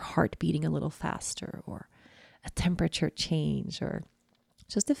 or your heart beating a little faster, or a temperature change, or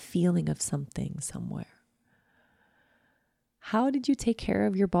just a feeling of something somewhere. How did you take care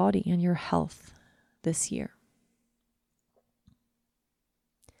of your body and your health this year?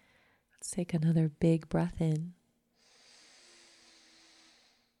 Let's take another big breath in.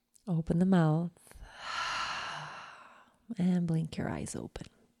 Open the mouth and blink your eyes open.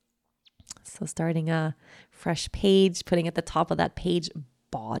 So starting a fresh page, putting at the top of that page,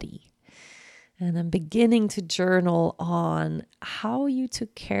 body. And I'm beginning to journal on how you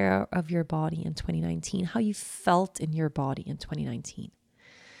took care of your body in 2019, how you felt in your body in 2019.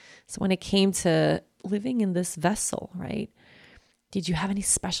 So when it came to living in this vessel, right? Did you have any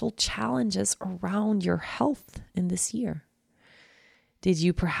special challenges around your health in this year? Did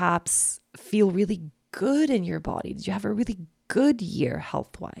you perhaps feel really good in your body? Did you have a really good year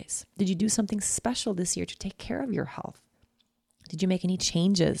health-wise? Did you do something special this year to take care of your health? Did you make any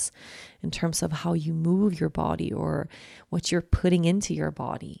changes in terms of how you move your body or what you're putting into your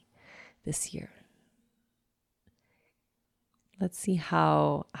body this year? Let's see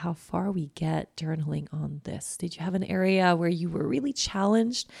how far we get journaling on this. Did you have an area where you were really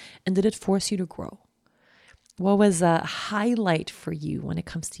challenged, and did it force you to grow? What was a highlight for you when it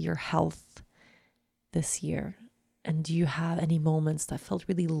comes to your health this year? And do you have any moments that felt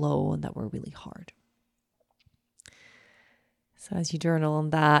really low and that were really hard? So as you journal on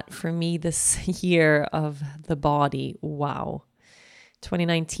that, for me, this year of the body, wow.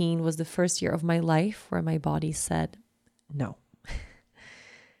 2019 was the first year of my life where my body said no.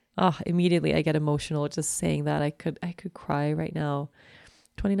 Immediately I get emotional just saying that. I could cry right now.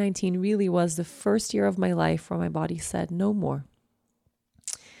 2019 really was the first year of my life where my body said no more.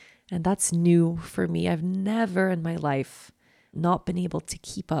 And that's new for me. I've never in my life not been able to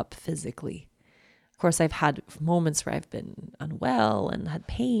keep up physically. Of course, I've had moments where I've been unwell and had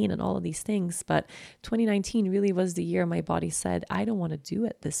pain and all of these things, but 2019 really was the year my body said, I don't want to do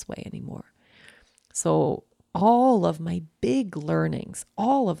it this way anymore. So all of my big learnings,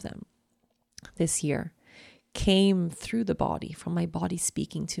 all of them this year came through the body, from my body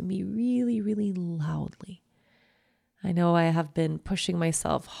speaking to me really, really loudly. I know I have been pushing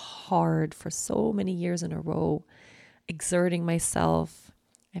myself hard for so many years in a row, exerting myself.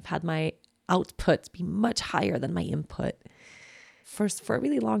 I've had my output be much higher than my input for a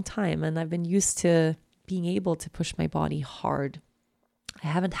really long time. And I've been used to being able to push my body hard. I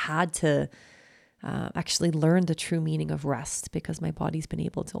haven't had to actually learn the true meaning of rest because my body's been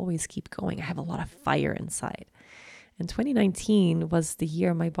able to always keep going. I have a lot of fire inside. And 2019 was the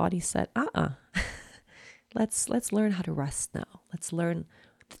year my body said, let's learn how to rest now. Let's learn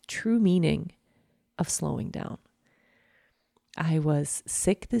the true meaning of slowing down. I was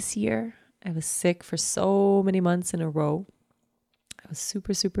sick this year. I was sick for so many months in a row. I was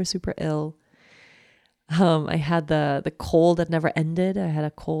super, super, super ill. I had the cold that never ended. I had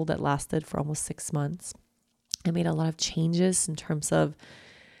a cold that lasted for almost 6 months. I made a lot of changes in terms of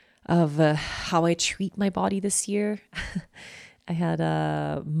how I treat my body this year. I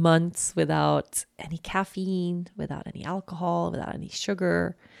had months without any caffeine, without any alcohol, without any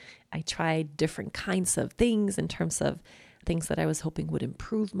sugar. I tried different kinds of things in terms of things that I was hoping would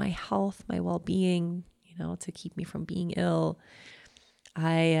improve my health, my well-being, to keep me from being ill.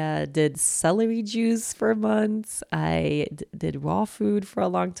 I did celery juice for months. I did raw food for a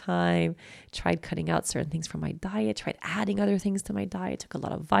long time, tried cutting out certain things from my diet, tried adding other things to my diet, took a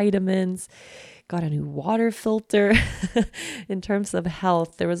lot of vitamins, got a new water filter. In terms of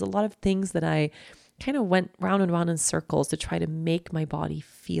health, there was a lot of things that I kind of went round and round in circles to try to make my body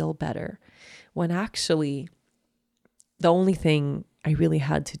feel better, when actually the only thing I really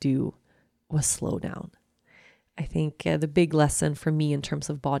had to do was slow down. I think the big lesson for me in terms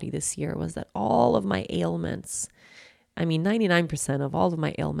of body this year was that all of my ailments, 99% of all of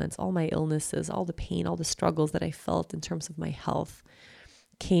my ailments, all my illnesses, all the pain, all the struggles that I felt in terms of my health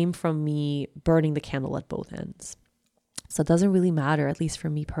came from me burning the candle at both ends. So it doesn't really matter, at least for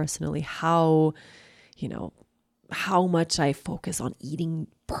me personally, how much I focus on eating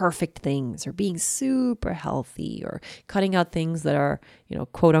perfect things or being super healthy or cutting out things that are,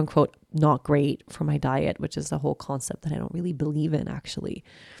 quote unquote, not great for my diet, which is the whole concept that I don't really believe in, actually.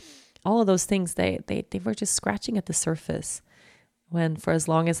 All of those things, they were just scratching at the surface, when for as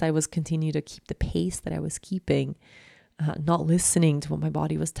long as I was continuing to keep the pace that I was keeping, not listening to what my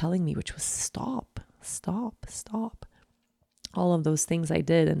body was telling me, which was stop. All of those things I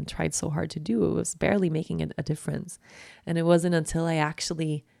did and tried so hard to do, it was barely making a difference. And it wasn't until I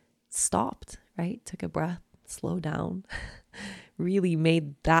actually stopped, right? Took a breath, slowed down, really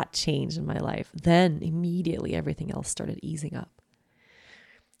made that change in my life. Then immediately everything else started easing up.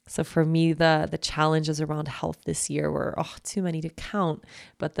 So for me, the challenges around health this year were too many to count,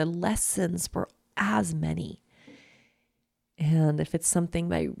 but the lessons were as many. And if it's something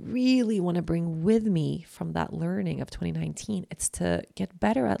that I really want to bring with me from that learning of 2019, it's to get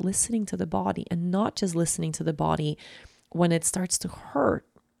better at listening to the body, and not just listening to the body when it starts to hurt,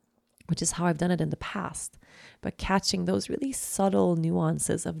 which is how I've done it in the past, but catching those really subtle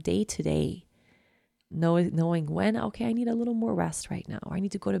nuances of day to day, knowing when, okay, I need a little more rest right now, or I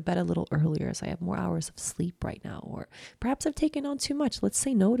need to go to bed a little earlier so I have more hours of sleep right now, or perhaps I've taken on too much. Let's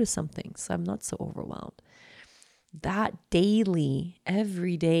say no to something so I'm not so overwhelmed. That daily,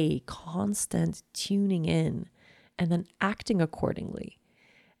 everyday, constant tuning in and then acting accordingly,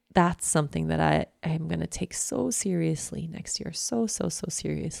 that's something that I am going to take so seriously next year, so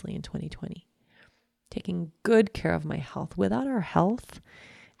seriously in 2020. Taking good care of my health. Without our health,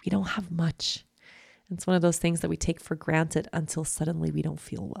 we don't have much. It's one of those things that we take for granted until suddenly we don't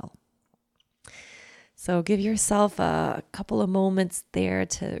feel well. So give yourself a couple of moments there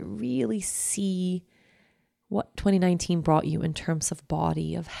to really see what 2019 brought you in terms of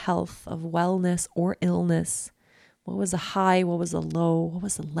body, of health, of wellness or illness. What was a high? What was a low? What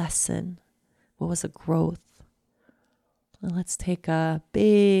was a lesson? What was a growth? And let's take a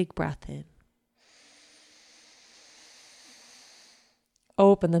big breath in.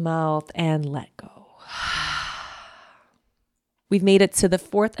 Open the mouth and let go. We've made it to the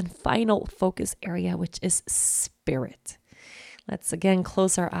fourth and final focus area, which is spirit. Let's again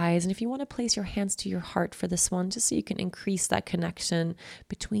close our eyes. And if you want to place your hands to your heart for this one, just so you can increase that connection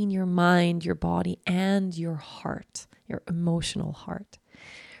between your mind, your body, and your heart, your emotional heart.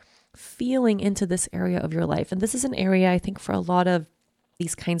 Feeling into this area of your life. And this is an area, I think, for a lot of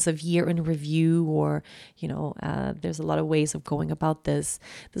these kinds of year in review, or, there's a lot of ways of going about this.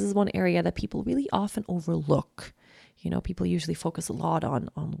 This is one area that people really often overlook. People usually focus a lot on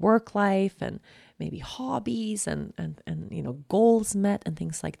work life and maybe hobbies and goals met and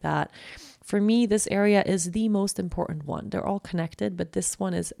things like that. For me, this area is the most important one. They're all connected, but this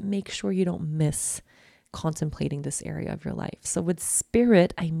one is, make sure you don't miss contemplating this area of your life. So with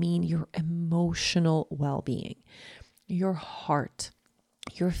spirit, I mean your emotional well-being, your heart,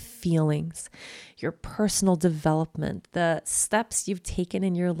 your feelings, your personal development, the steps you've taken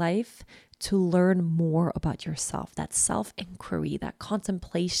in your life to learn more about yourself, that self-inquiry, that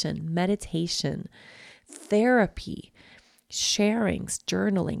contemplation, meditation, therapy, sharings,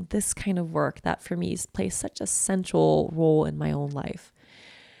 journaling, this kind of work that for me plays such a central role in my own life.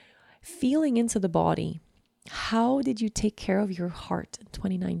 Feeling into the body, how did you take care of your heart in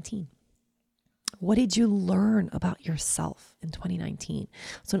 2019? What did you learn about yourself in 2019?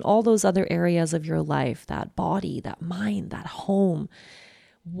 So in all those other areas of your life, that body, that mind, that home,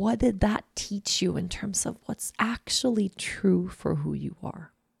 What did that teach you in terms of what's actually true for who you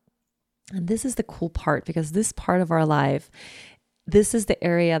are? And this is the cool part, because this part of our life, this is the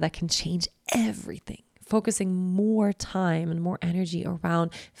area that can change everything, focusing more time and more energy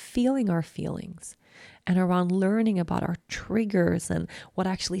around feeling our feelings and around learning about our triggers and what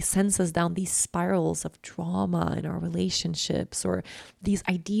actually sends us down these spirals of drama in our relationships, or these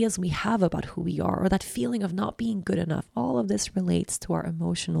ideas we have about who we are, or that feeling of not being good enough. All of this relates to our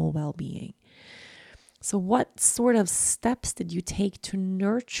emotional well-being. So what sort of steps did you take to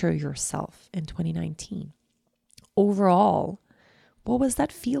nurture yourself in 2019? Overall, what was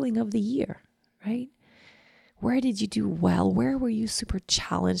that feeling of the year, right? Where did you do well? Where were you super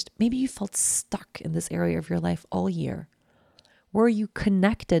challenged? Maybe you felt stuck in this area of your life all year. Were you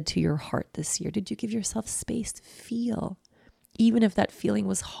connected to your heart this year? Did you give yourself space to feel, even if that feeling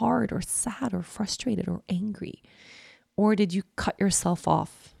was hard or sad or frustrated or angry? Or did you cut yourself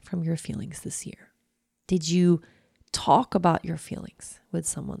off from your feelings this year? Did you talk about your feelings with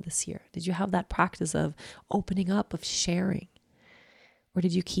someone this year? Did you have that practice of opening up, of sharing? Or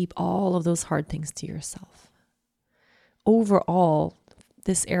did you keep all of those hard things to yourself? Overall,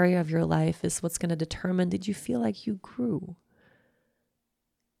 this area of your life is what's going to determine, did you feel like you grew?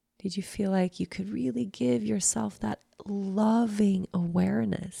 Did you feel like you could really give yourself that loving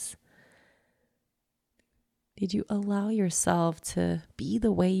awareness? Did you allow yourself to be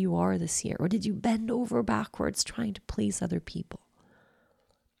the way you are this year? Or did you bend over backwards trying to please other people?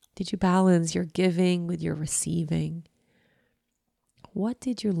 Did you balance your giving with your receiving? What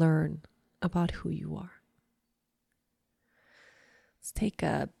did you learn about who you are? Let's take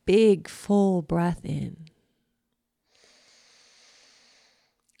a big, full breath in.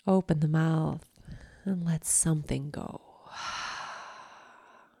 Open the mouth and let something go.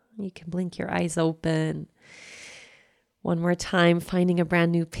 You can blink your eyes open. One more time, finding a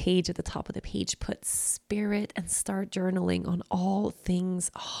brand new page. At the top of the page, put spirit and start journaling on all things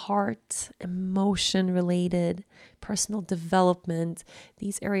heart, emotion related, personal development,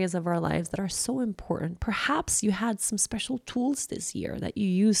 these areas of our lives that are so important. Perhaps you had some special tools this year that you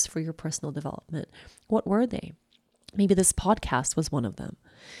used for your personal development. What were they? Maybe this podcast was one of them.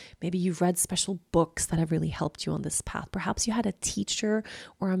 Maybe you've read special books that have really helped you on this path. Perhaps you had a teacher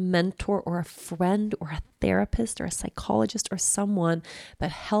or a mentor or a friend or a therapist or a psychologist or someone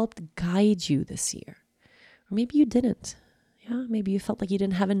that helped guide you this year. Or maybe you didn't. Yeah, maybe you felt like you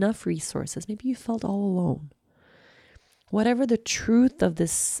didn't have enough resources. Maybe you felt all alone. Whatever the truth of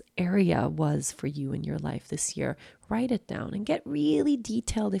this area was for you in your life this year, write it down and get really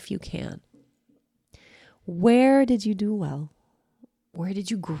detailed if you can. Where did you do well? Where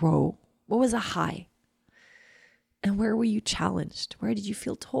did you grow? What was a high? And where were you challenged? Where did you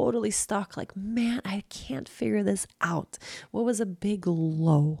feel totally stuck? Like, man, I can't figure this out. What was a big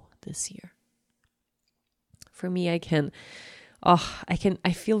low this year? For me, I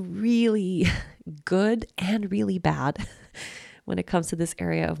feel really good and really bad when it comes to this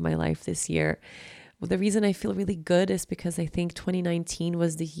area of my life this year. Well, the reason I feel really good is because I think 2019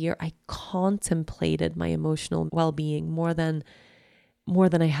 was the year I contemplated my emotional well-being more than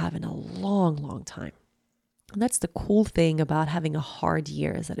I have in a long, long time. And that's the cool thing about having a hard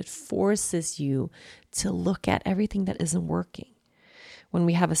year, is that it forces you to look at everything that isn't working. When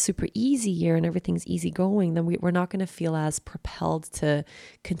we have a super easy year and everything's easy going, then we're not going to feel as propelled to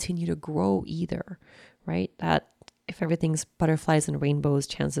continue to grow either, right? That if everything's butterflies and rainbows,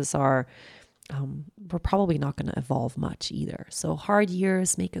 chances are we're probably not going to evolve much either. So hard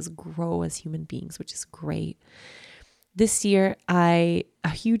years make us grow as human beings, which is great. This year, a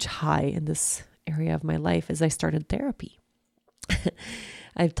huge high in this area of my life is I started therapy.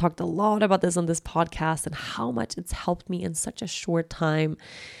 I've talked a lot about this on this podcast and how much it's helped me in such a short time.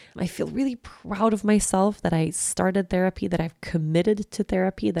 I feel really proud of myself that I started therapy, that I've committed to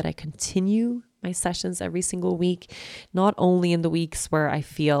therapy, that I continue my sessions every single week, not only in the weeks where I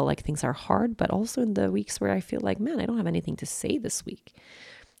feel like things are hard, but also in the weeks where I feel like, man, I don't have anything to say this week.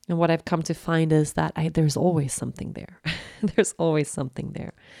 And what I've come to find is that there's always something there. There's always something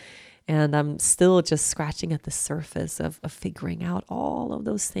there. And I'm still just scratching at the surface of figuring out all of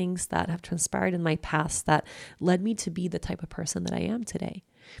those things that have transpired in my past that led me to be the type of person that I am today.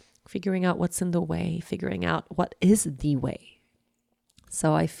 Figuring out what's in the way, figuring out what is the way.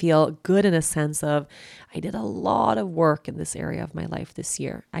 So I feel good in a sense of I did a lot of work in this area of my life this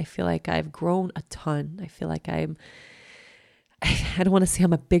year. I feel like I've grown a ton. I feel like I don't want to say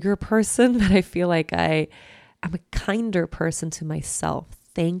I'm a bigger person, but I feel like I'm a kinder person to myself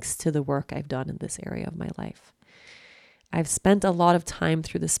thanks to the work I've done in this area of my life. I've spent a lot of time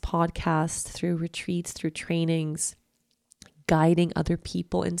through this podcast, through retreats, through trainings, guiding other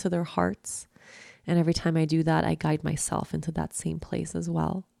people into their hearts. And every time I do that, I guide myself into that same place as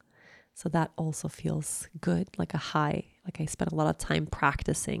well. So that also feels good, like a high, like I spent a lot of time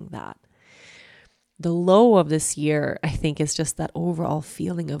practicing that. The low of this year, I think, is just that overall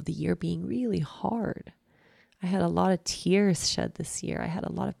feeling of the year being really hard. I had a lot of tears shed this year. I had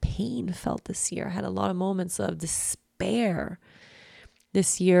a lot of pain felt this year. I had a lot of moments of despair.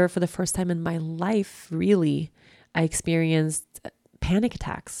 This year, for the first time in my life, really, I experienced panic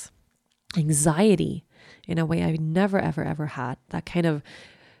attacks, anxiety in a way I never, ever, ever had. That kind of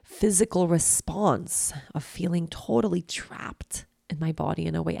physical response of feeling totally trapped in my body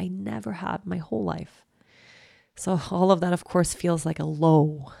in a way I never had my whole life. So all of that, of course, feels like a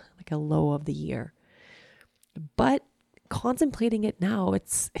low of the year. But contemplating it now,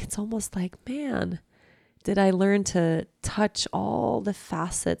 it's almost like, man, did I learn to touch all the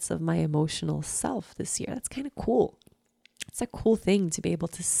facets of my emotional self this year? That's kind of cool. It's a cool thing to be able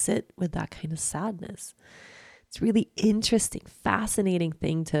to sit with that kind of sadness. It's really interesting, fascinating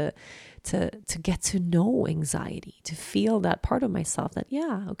thing to get to know anxiety, to feel that part of myself that,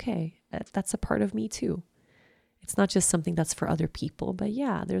 yeah, okay, that's a part of me too. It's not just something that's for other people, but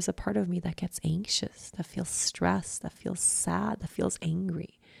yeah, there's a part of me that gets anxious, that feels stressed, that feels sad, that feels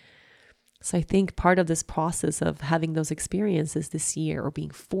angry. So I think part of this process of having those experiences this year or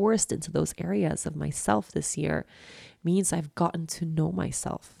being forced into those areas of myself this year means I've gotten to know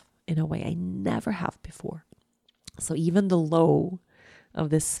myself in a way I never have before. So even the low of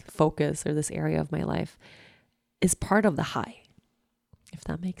this focus or this area of my life is part of the high, if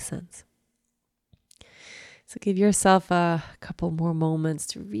that makes sense. So give yourself a couple more moments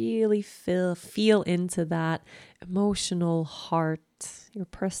to really feel into that emotional heart, your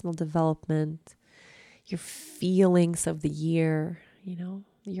personal development, your feelings of the year,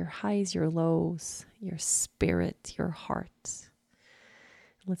 your highs, your lows, your spirit, your heart.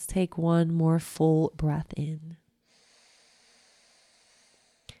 Let's take one more full breath in.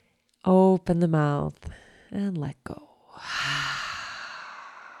 Open the mouth and let go.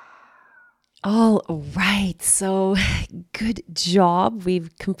 All right, so good job.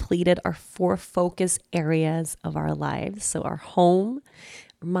 We've completed our 4 focus areas of our lives. So our home,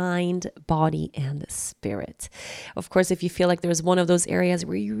 mind, body, and spirit. Of course, if you feel like there's one of those areas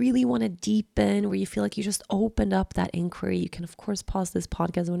where you really want to deepen, where you feel like you just opened up that inquiry, you can, of course, pause this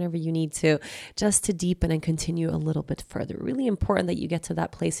podcast whenever you need to, just to deepen and continue a little bit further. Really important that you get to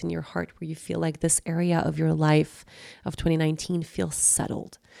that place in your heart where you feel like this area of your life of 2019 feels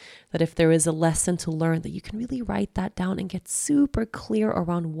settled. That if there is a lesson to learn, that you can really write that down and get super clear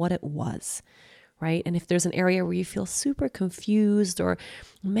around what it was. Right? And if there's an area where you feel super confused or,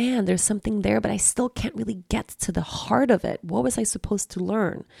 man, there's something there, but I still can't really get to the heart of it. What was I supposed to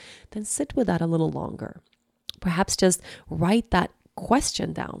learn? Then sit with that a little longer. Perhaps just write that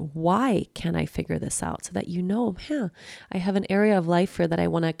question down. Why can't I figure this out? So that you know, I have an area of life here that I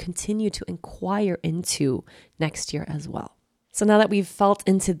want to continue to inquire into next year as well. So now that we've felt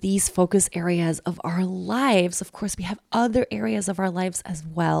into these focus areas of our lives, of course, we have other areas of our lives as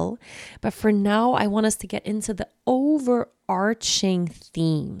well. But for now, I want us to get into the overarching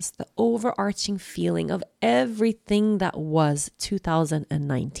themes, the overarching feeling of everything that was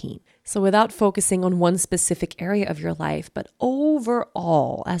 2019. So without focusing on one specific area of your life, but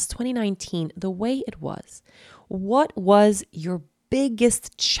overall, as 2019, the way it was, what was your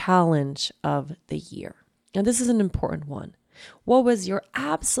biggest challenge of the year? Now, this is an important one. What was your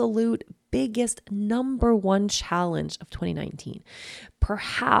absolute biggest number one challenge of 2019?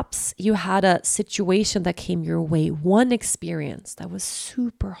 Perhaps you had a situation that came your way, one experience that was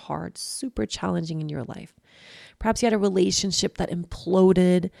super hard, super challenging in your life. Perhaps you had a relationship that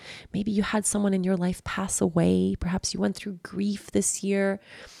imploded. Maybe you had someone in your life pass away. Perhaps you went through grief this year.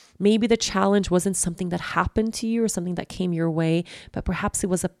 Maybe the challenge wasn't something that happened to you or something that came your way, but perhaps it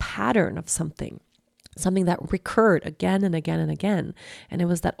was a pattern of something that recurred again and again and again. And it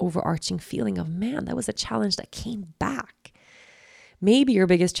was that overarching feeling of, man, that was a challenge that came back. Maybe your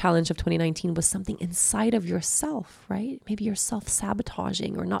biggest challenge of 2019 was something inside of yourself, right? Maybe you're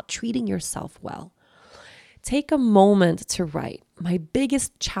self-sabotaging or not treating yourself well. Take a moment to write, my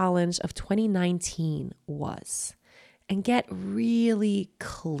biggest challenge of 2019 was, and get really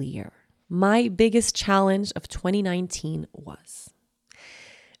clear. My biggest challenge of 2019 was.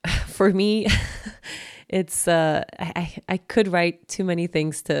 For me, it's I could write too many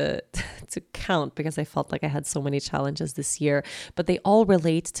things to count because I felt like I had so many challenges this year, but they all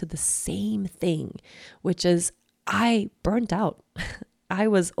relate to the same thing, which is I burnt out. I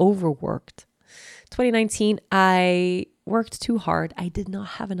was overworked. 2019, I worked too hard. I did not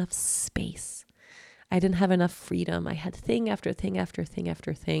have enough space. I didn't have enough freedom. I had thing after thing after thing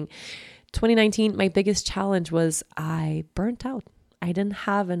after thing. 2019, my biggest challenge was I burnt out. I didn't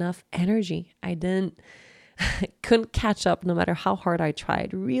have enough energy. I couldn't catch up no matter how hard I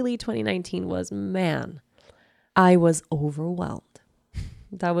tried. Really, 2019 was, man, I was overwhelmed.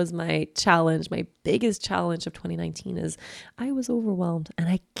 That was my challenge. My biggest challenge of 2019 is I was overwhelmed, and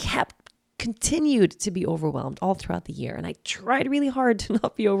I continued to be overwhelmed all throughout the year. And I tried really hard to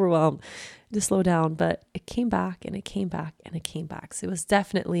not be overwhelmed, to slow down, but it came back and it came back and it came back. So it was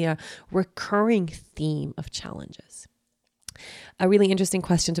definitely a recurring theme of challenges. A really interesting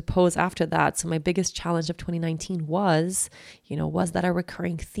question to pose after that. So my biggest challenge of 2019 was that a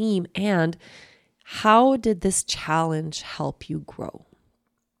recurring theme? And how did this challenge help you grow?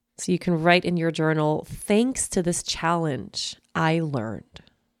 So you can write in your journal, thanks to this challenge, I learned.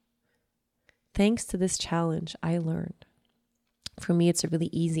 Thanks to this challenge, I learned. For me, it's a really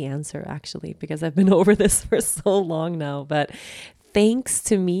easy answer, actually, because I've been over this for so long now. But thanks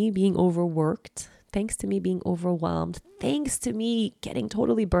to me being overworked, thanks to me being overwhelmed, thanks to me getting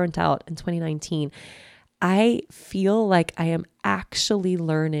totally burnt out in 2019, I feel like I am actually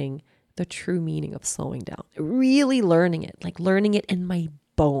learning the true meaning of slowing down, really learning it, like learning it in my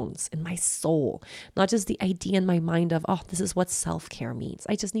bones, in my soul, not just the idea in my mind of, oh, this is what self-care means.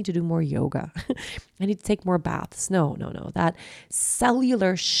 I just need to do more yoga. I need to take more baths. No. That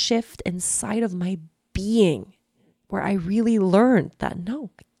cellular shift inside of my being where I really learned that, no,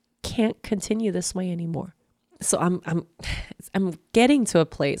 I can't continue this way anymore. So I'm getting to a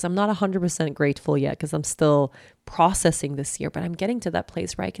place. I'm not 100% grateful yet because I'm still processing this year, but I'm getting to that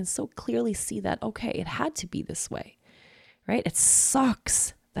place where I can so clearly see that, okay, it had to be this way. Right? It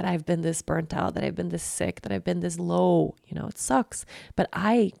sucks that I've been this burnt out, that I've been this sick, that I've been this low. It sucks. But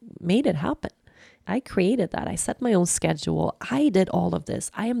I made it happen. I created that. I set my own schedule. I did all of this.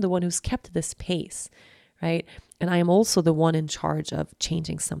 I am the one who's kept this pace, right? And I am also the one in charge of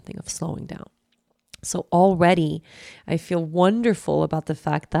changing something, of slowing down. So already I feel wonderful about the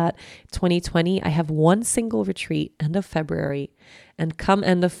fact that 2020, I have one single retreat end of February. And come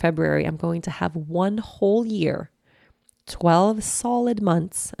end of February, I'm going to have one whole year, 12 solid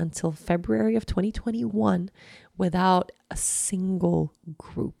months until February of 2021 without a single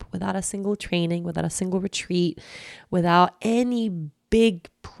group, without a single training, without a single retreat, without any big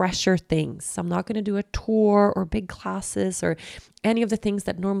pressure things. I'm not going to do a tour or big classes or any of the things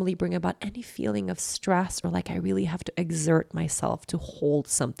that normally bring about any feeling of stress or like I really have to exert myself to hold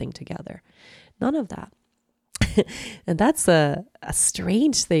something together. None of that. And that's a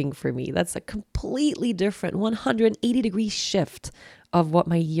strange thing for me. That's a completely different 180-degree shift of what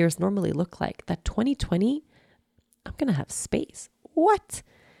my years normally look like. That 2020, I'm going to have space. What?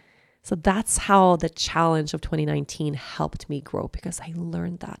 So that's how the challenge of 2019 helped me grow, because I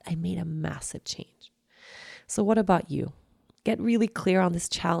learned that. I made a massive change. So what about you? Get really clear on this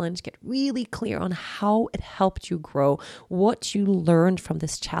challenge. Get really clear on how it helped you grow, what you learned from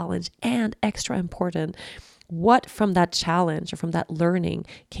this challenge, and extra important, what from that challenge or from that learning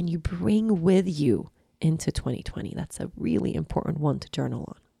can you bring with you into 2020? That's a really important one to journal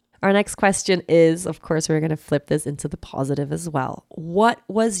on. Our next question is, of course, we're going to flip this into the positive as well. What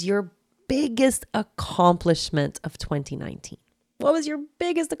was your biggest accomplishment of 2019? What was your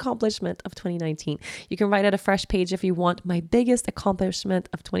biggest accomplishment of 2019? You can write out a fresh page if you want. My biggest accomplishment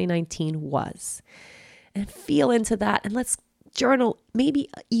of 2019 was, and feel into that, and let's journal maybe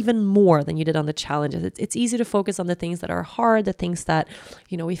even more than you did on the challenges. It's easy to focus on the things that are hard, the things that,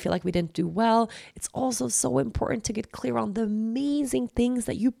 we feel like we didn't do well. It's also so important to get clear on the amazing things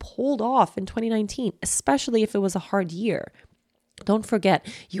that you pulled off in 2019, especially if it was a hard year. Don't forget,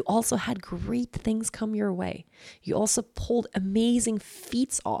 you also had great things come your way. You also pulled amazing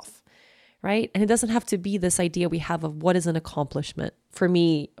feats off, right? And it doesn't have to be this idea we have of what is an accomplishment. For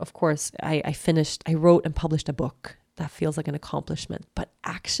me, of course, I wrote and published a book. That feels like an accomplishment. But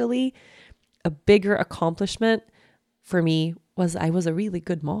actually, a bigger accomplishment for me was I was a really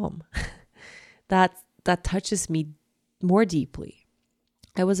good mom. That touches me more deeply.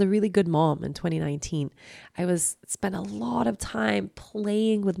 I was a really good mom in 2019. I spent a lot of time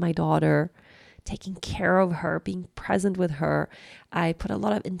playing with my daughter, taking care of her, being present with her. I put a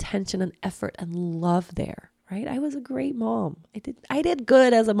lot of intention and effort and love there. Right? I was a great mom. I did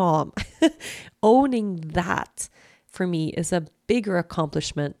good as a mom. Owning that for me is a bigger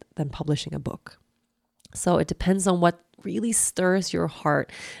accomplishment than publishing a book. So it depends on what really stirs your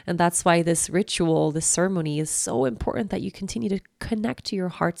heart. And that's why this ritual, this ceremony is so important, that you continue to connect to your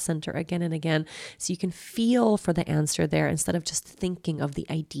heart center again and again, so you can feel for the answer there instead of just thinking of the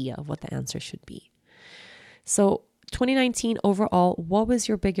idea of what the answer should be. So 2019 overall, what was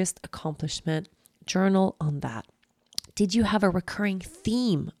your biggest accomplishment? Journal on that. Did you have a recurring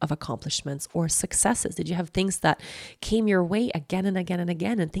theme of accomplishments or successes? Did you have things that came your way again and again and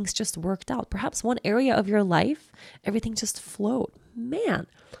again and things just worked out? Perhaps one area of your life, everything just flowed. Man,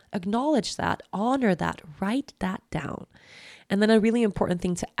 acknowledge that, honor that, write that down. And then a really important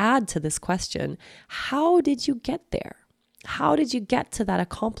thing to add to this question, how did you get there? How did you get to that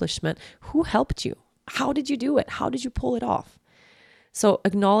accomplishment? Who helped you? How did you do it? How did you pull it off? So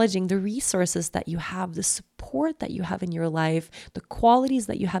acknowledging the resources that you have, the support that you have in your life, the qualities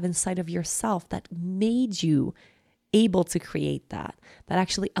that you have inside of yourself that made you able to create that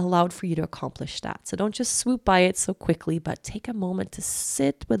actually allowed for you to accomplish that. So don't just swoop by it so quickly, but take a moment to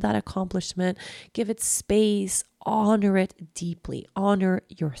sit with that accomplishment, give it space, honor it deeply, honor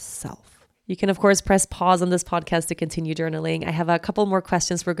yourself. You can, of course, press pause on this podcast to continue journaling. I have a couple more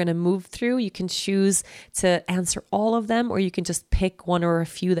questions we're going to move through. You can choose to answer all of them, or you can just pick one or a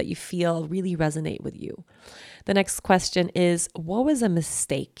few that you feel really resonate with you. The next question is, what was a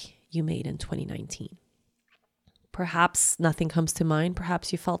mistake you made in 2019? Perhaps nothing comes to mind.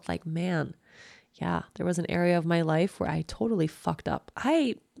 Perhaps you felt like, man, yeah, there was an area of my life where I totally fucked up.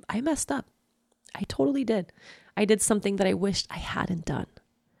 I messed up. I totally did. I did something that I wished I hadn't done.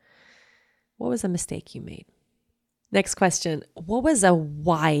 What was a mistake you made? Next question. What was a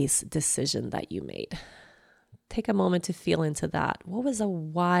wise decision that you made? Take a moment to feel into that. What was a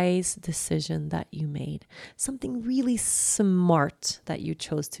wise decision that you made? Something really smart that you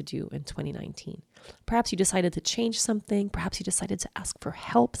chose to do in 2019. Perhaps you decided to change something. Perhaps you decided to ask for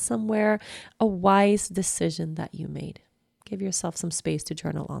help somewhere. A wise decision that you made. Give yourself some space to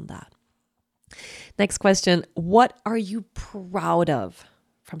journal on that. Next question. What are you proud of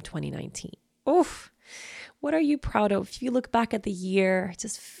from 2019? Oof. What are you proud of? If you look back at the year,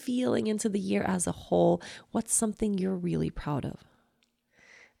 just feeling into the year as a whole, what's something you're really proud of?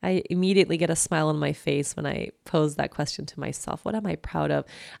 I immediately get a smile on my face when I pose that question to myself. What am I proud of?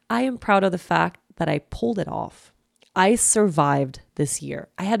 I am proud of the fact that I pulled it off. I survived this year.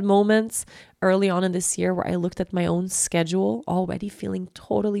 I had moments early on in this year where I looked at my own schedule, already feeling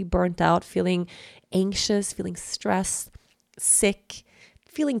totally burnt out, feeling anxious, feeling stressed, sick,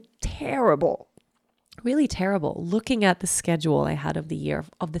 feeling terrible, really terrible, looking at the schedule I had of the year,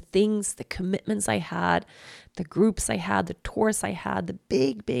 of the things, the commitments I had, the groups I had, the tours I had, the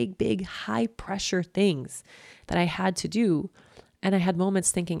big high pressure things that I had to do. And I had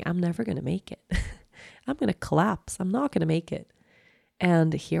moments thinking, I'm never going to make it. I'm going to collapse. I'm not going to make it.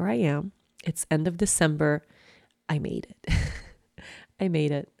 And here I am. It's end of December. I made it. I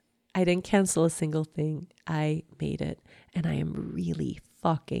made it. I didn't cancel a single thing. I made it. And I am really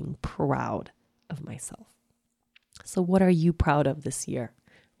fucking proud of myself. So what are you proud of this year?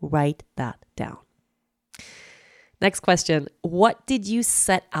 Write that down. Next question. What did you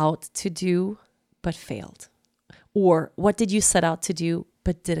set out to do but failed? Or what did you set out to do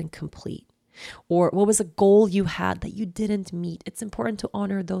but didn't complete? Or what was a goal you had that you didn't meet? It's important to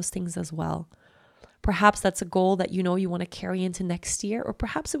honor those things as well. Perhaps that's a goal that you know you want to carry into next year, or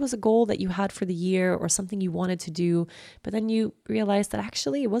perhaps it was a goal that you had for the year or something you wanted to do, but then you realized that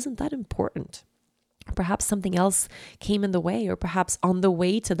actually it wasn't that important. Perhaps something else came in the way, or perhaps on the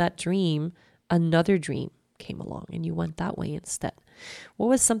way to that dream, another dream came along and you went that way instead. What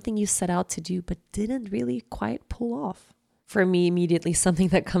was something you set out to do but didn't really quite pull off? For me, immediately something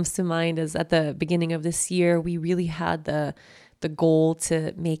that comes to mind is at the beginning of this year, we really had the goal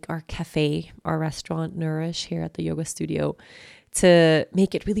to make our cafe, our restaurant, Nourish here at the yoga studio, to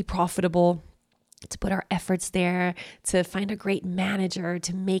make it really profitable, to put our efforts there, to find a great manager,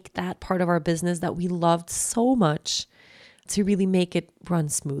 to make that part of our business that we loved so much, to really make it run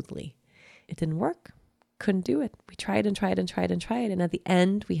smoothly. It didn't work. Couldn't do it. We tried and tried and tried and tried. And at the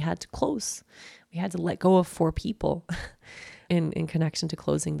end, we had to close. We had to let go of 4 people in connection to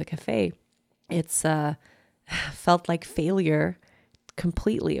closing the cafe. It's felt like failure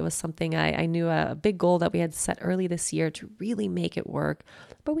completely. It was something I knew a big goal that we had set early this year to really make it work,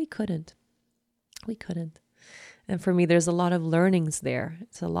 but we couldn't. We couldn't. And for me, there's a lot of learnings there.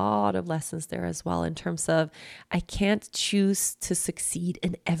 It's a lot of lessons there as well in terms of I can't choose to succeed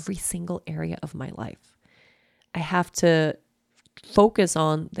in every single area of my life. I have to focus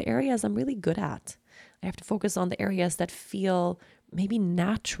on the areas I'm really good at. I have to focus on the areas that feel maybe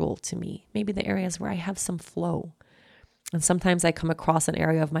natural to me, maybe the areas where I have some flow. And sometimes I come across an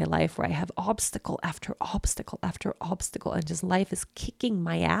area of my life where I have obstacle after obstacle after obstacle, and just life is kicking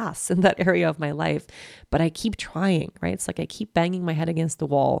my ass in that area of my life. But I keep trying, right? It's like I keep banging my head against the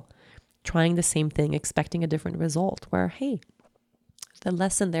wall, trying the same thing, expecting a different result, where, hey, the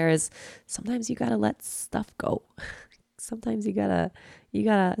lesson there is sometimes you got to let stuff go. Sometimes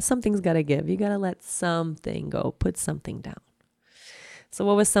something's gotta give. You gotta let something go, put something down. So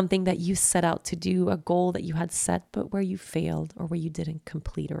what was something that you set out to do, a goal that you had set, but where you failed or where you didn't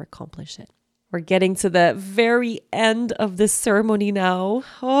complete or accomplish it? We're getting to the very end of this ceremony now.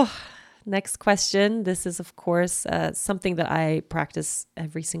 Oh, next question. This is, of course, something that I practice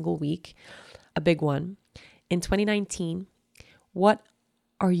every single week, a big one. In 2019, what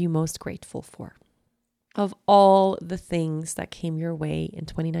are you most grateful for? Of all the things that came your way in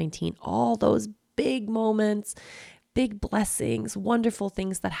 2019, all those big moments, big blessings, wonderful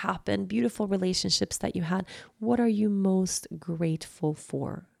things that happened, beautiful relationships that you had, what are you most grateful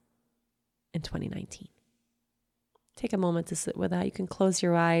for in 2019? Take a moment to sit with that. You can close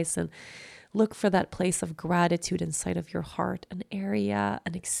your eyes and look for that place of gratitude inside of your heart, an area,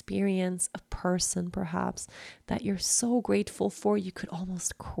 an experience, a person perhaps that you're so grateful for you could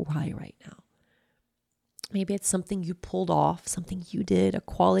almost cry right now. Maybe it's something you pulled off, something you did, a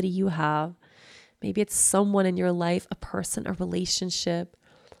quality you have. Maybe it's someone in your life, a person, a relationship.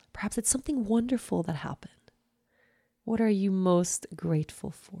 Perhaps it's something wonderful that happened. What are you most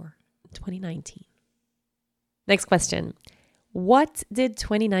grateful for in 2019? Next question. What did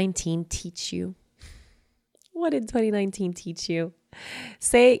 2019 teach you? What did 2019 teach you?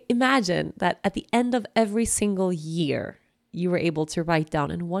 Imagine that at the end of every single year, you were able to write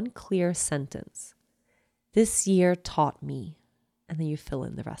down in one clear sentence, this year taught me, and then you fill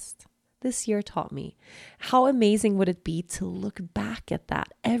in the rest. This year taught me. How amazing would it be to look back at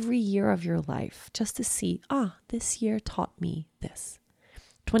that every year of your life just to see, this year taught me this.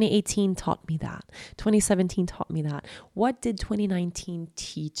 2018 taught me that. 2017 taught me that. What did 2019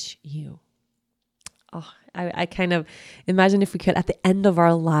 teach you? I kind of imagine if we could, at the end of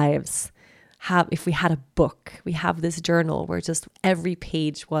our lives, if we had a book, we have this journal where just every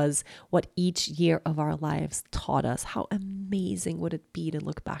page was what each year of our lives taught us. How amazing would it be to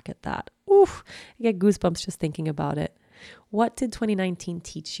look back at that? Oof, I get goosebumps just thinking about it. What did 2019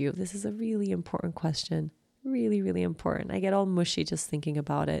 teach you? This is a really important question. Really, really important. I get all mushy just thinking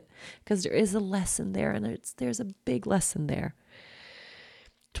about it because there is a lesson there, and there's a big lesson there.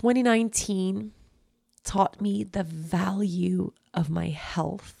 2019 taught me the value of my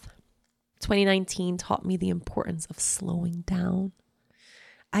health. 2019 taught me the importance of slowing down.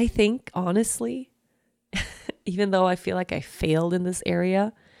 I think, honestly, even though I feel like I failed in this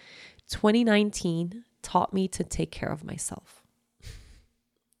area, 2019 taught me to take care of myself.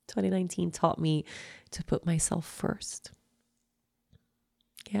 2019 taught me to put myself first.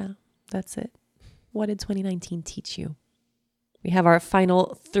 Yeah, that's it. What did 2019 teach you? We have our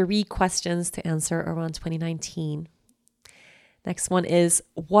final 3 questions to answer around 2019. Next one is,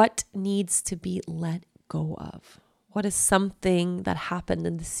 what needs to be let go of? What is something that happened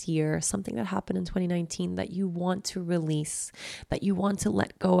in this year, something that happened in 2019 that you want to release, that you want to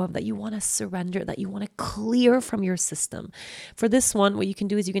let go of, that you want to surrender, that you want to clear from your system? For this one, what you can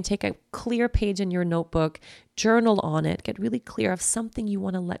do is you can take a clear page in your notebook, journal on it, get really clear of something you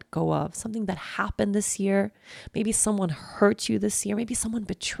want to let go of, something that happened this year. Maybe someone hurt you this year. Maybe someone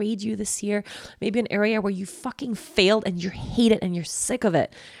betrayed you this year. Maybe an area where you fucking failed and you hate it and you're sick of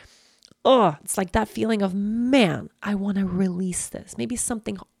it. It's like that feeling of, man, I want to release this. Maybe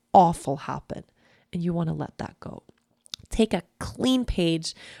something awful happened and you want to let that go. Take a clean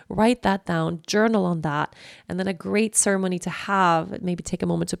page, write that down, journal on that, and then a great ceremony to have. Maybe take a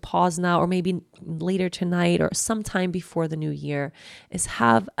moment to pause now, or maybe later tonight or sometime before the new year, is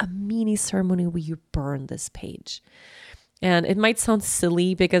have a mini ceremony where you burn this page. And it might sound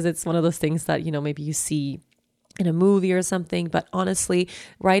silly because it's one of those things that, maybe you see in a movie or something, but honestly,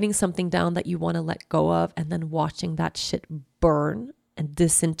 writing something down that you want to let go of and then watching that shit burn and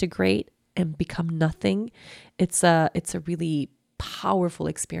disintegrate and become nothing, it's a really powerful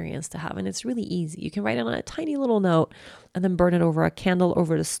experience to have. And it's really easy. You can write it on a tiny little note and then burn it over a candle,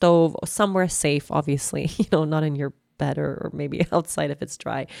 over the stove, or somewhere safe, obviously, not in your bed or maybe outside if it's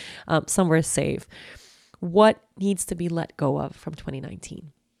dry, somewhere safe. What needs to be let go of from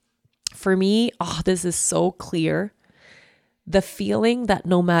 2019? For me, this is so clear. The feeling that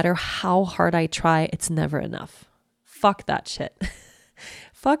no matter how hard I try, it's never enough. Fuck that shit.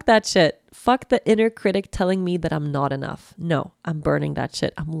 Fuck that shit. Fuck the inner critic telling me that I'm not enough. No, I'm burning that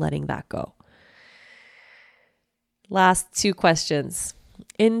shit. I'm letting that go. Last 2 questions.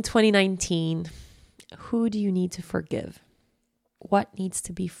 In 2019, who do you need to forgive? What needs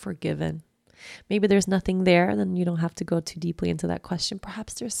to be forgiven? Maybe there's nothing there, then you don't have to go too deeply into that question.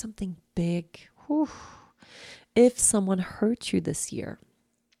 Perhaps there's something big. If someone hurt you this year,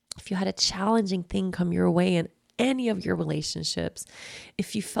 if you had a challenging thing come your way in any of your relationships,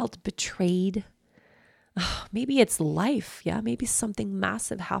 if you felt betrayed, Maybe it's life. Yeah. Maybe something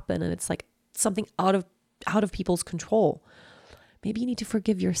massive happened and it's like something out of people's control. Maybe you need to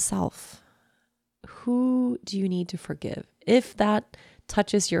forgive yourself. Who do you need to forgive? If that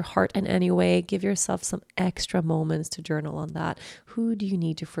touches your heart in any way, give yourself some extra moments to journal on that. Who do you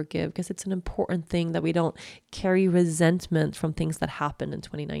need to forgive? Because it's an important thing that we don't carry resentment from things that happened in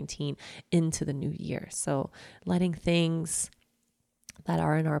 2019 into the new year. So letting things that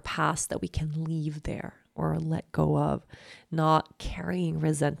are in our past that we can leave there or let go of, not carrying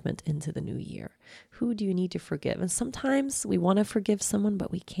resentment into the new year. Who do you need to forgive? And sometimes we want to forgive someone,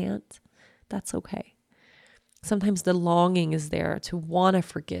 but we can't. That's okay. Sometimes the longing is there to want to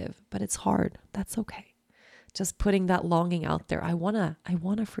forgive, but it's hard. That's okay. Just putting that longing out there. I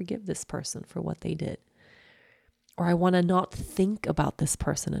want to forgive this person for what they did. Or I want to not think about this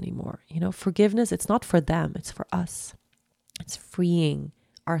person anymore. Forgiveness, it's not for them, it's for us. It's freeing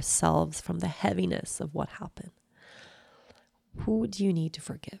ourselves from the heaviness of what happened. Who do you need to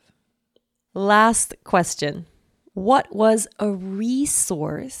forgive? Last question. What was a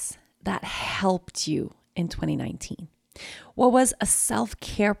resource that helped you in 2019? What was a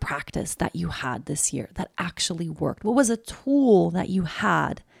self-care practice that you had this year that actually worked? What was a tool that you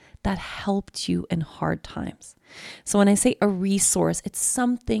had that helped you in hard times? So when I say a resource, it's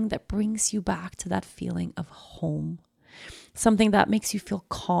something that brings you back to that feeling of home. Something that makes you feel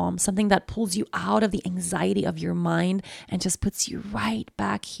calm, something that pulls you out of the anxiety of your mind and just puts you right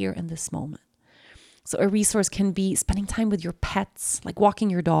back here in this moment. So a resource can be spending time with your pets, like walking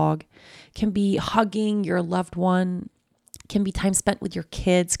your dog, can be hugging your loved one, can be time spent with your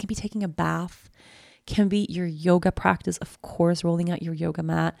kids, can be taking a bath, can be your yoga practice, of course, rolling out your yoga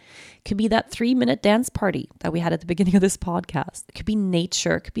mat. Could be that 3-minute dance party that we had at the beginning of this podcast. It could be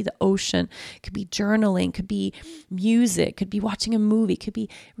nature, it could be the ocean, it could be journaling, it could be music, it could be watching a movie, it could be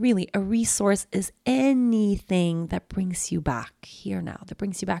really a resource is anything that brings you back here now, that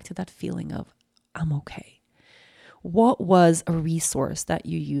brings you back to that feeling of, I'm okay. What was a resource that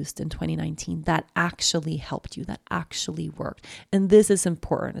you used in 2019 that actually helped you, that actually worked? And this is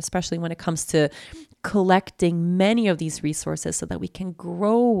important, especially when it comes to collecting many of these resources so that we can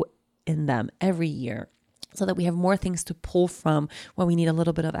grow in them every year, so that we have more things to pull from when we need a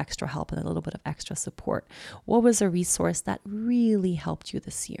little bit of extra help and a little bit of extra support. What was a resource that really helped you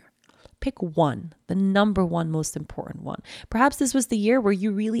this year? Pick one, the number one most important one. Perhaps this was the year where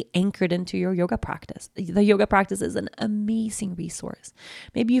you really anchored into your yoga practice. The yoga practice is an amazing resource.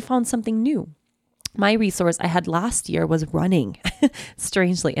 Maybe you found something new. My resource I had last year was running,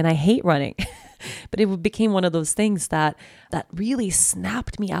 strangely, and I hate running. But it became one of those things that really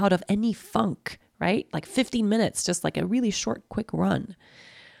snapped me out of any funk, right? Like 15 minutes, just like a really short, quick run.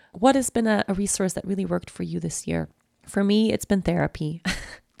 What has been a resource that really worked for you this year? For me, it's been therapy.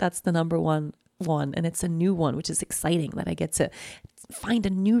 That's the number one, and it's a new one, which is exciting that I get to find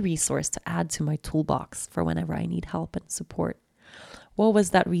a new resource to add to my toolbox for whenever I need help and support. What was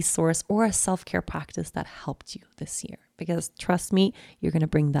that resource or a self-care practice that helped you this year? Because trust me, you're going to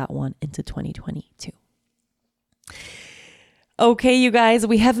bring that one into 2022. Okay, you guys,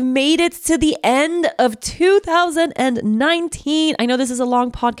 we have made it to the end of 2019. I know this is a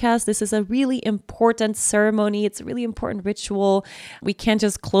long podcast. This is a really important ceremony. It's a really important ritual. We can't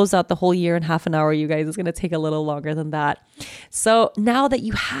just close out the whole year in half an hour, you guys. It's going to take a little longer than that. So now that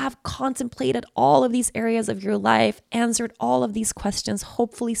you have contemplated all of these areas of your life, answered all of these questions,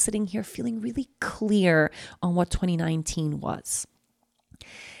 hopefully sitting here feeling really clear on what 2019 was.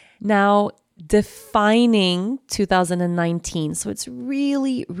 Now, defining 2019. So it's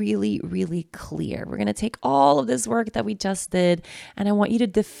really, really, really clear. We're going to take all of this work that we just did, and I want you to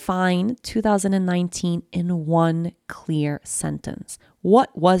define 2019 in one clear sentence.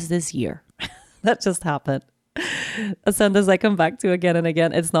 What was this year? That just happened. A sentence I come back to again and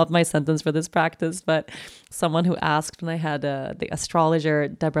again. It's not my sentence for this practice, but someone who asked when I had the astrologer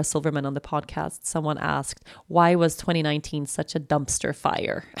Deborah Silverman on the podcast, someone asked, why was 2019 such a dumpster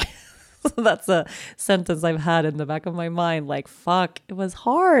fire? So that's a sentence I've had in the back of my mind, like, fuck, it was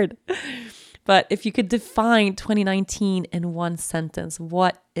hard. But if you could define 2019 in one sentence,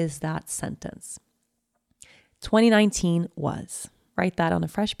 what is that sentence? 2019 was. Write that on a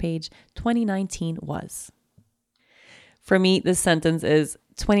fresh page. 2019 was. For me, this sentence is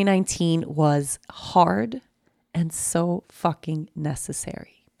 2019 was hard and so fucking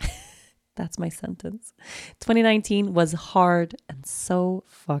necessary. That's my sentence. 2019 was hard and so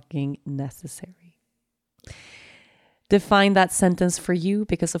fucking necessary. Define that sentence for you,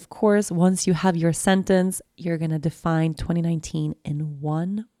 because of course, once you have your sentence, you're going to define 2019 in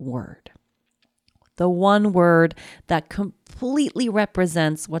one word. The one word that completely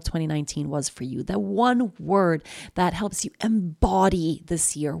represents what 2019 was for you. The one word that helps you embody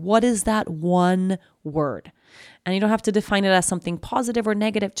this year. What is that one word? And you don't have to define it as something positive or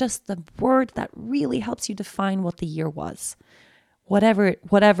negative, just the word that really helps you define what the year was. Whatever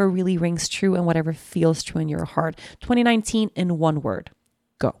really rings true and whatever feels true in your heart. 2019 in one word.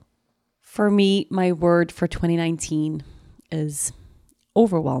 Go. For me, my word for 2019 is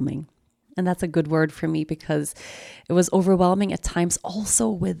overwhelming. And that's a good word for me because it was overwhelming at times also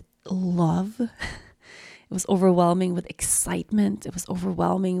with love. It was overwhelming with excitement. It was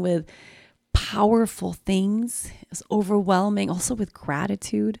overwhelming with powerful things. It was overwhelming also with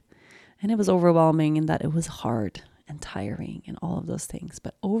gratitude. And it was overwhelming in that it was hard and tiring and all of those things.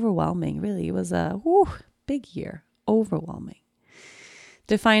 But overwhelming, really, it was a big year. Overwhelming.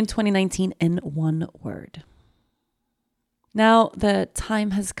 Define 2019 in one word. Now the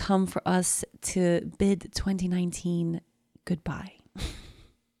time has come for us to bid 2019 goodbye.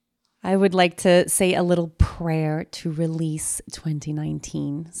 I would like to say a little prayer to release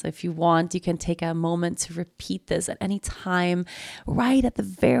 2019. So if you want, you can take a moment to repeat this at any time, right at the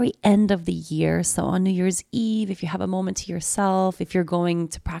very end of the year. So on New Year's Eve, if you have a moment to yourself, if you're going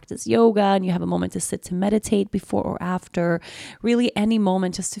to practice yoga and you have a moment to sit to meditate before or after, really any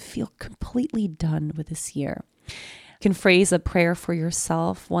moment just to feel completely done with this year. You can phrase a prayer for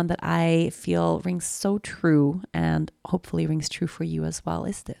yourself. One that I feel rings so true and hopefully rings true for you as well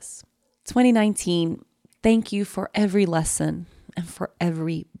is this. 2019, thank you for every lesson and for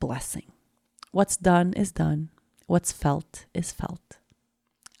every blessing. What's done is done. What's felt is felt.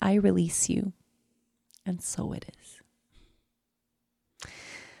 I release you, and so it is.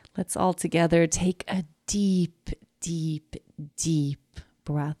 Let's all together take a deep, deep, deep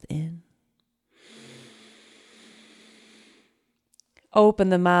breath in. Open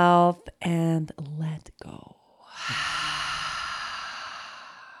the mouth and let go.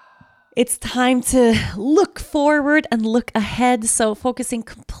 It's time to look forward and look ahead. So focusing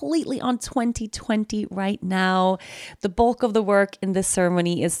completely on 2020 right now. The bulk of the work in this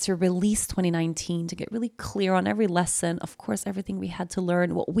ceremony is to release 2019, to get really clear on every lesson. Of course, everything we had to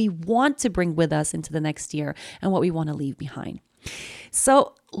learn, what we want to bring with us into the next year and what we want to leave behind.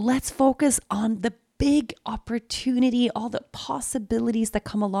 So let's focus on the big opportunity, all the possibilities that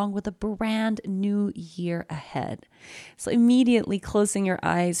come along with a brand new year ahead. So immediately closing your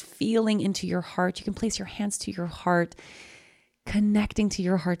eyes, feeling into your heart. You can place your hands to your heart, connecting to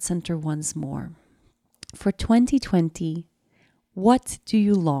your heart center once more. For 2020, what do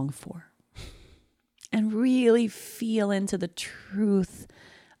you long for? And really feel into the truth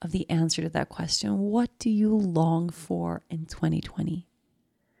of the answer to that question. What do you long for in 2020?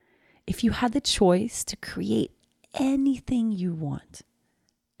 If you had the choice to create anything you want,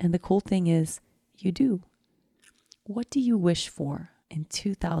 and the cool thing is you do, what do you wish for in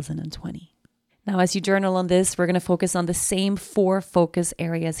 2020? Now, as you journal on this, we're going to focus on the same 4 focus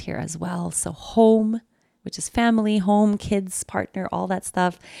areas here as well. So home, which is family, home, kids, partner, all that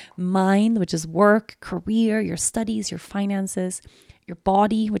stuff. Mind, which is work, career, your studies, your finances. Your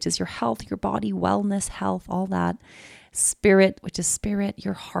body, which is your health, your body, wellness, health, all that. Spirit, which is spirit,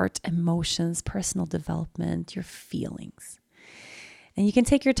 your heart, emotions, personal development, your feelings. And you can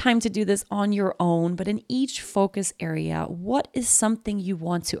take your time to do this on your own, but in each focus area, what is something you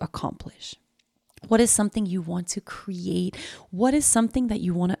want to accomplish? What is something you want to create? What is something that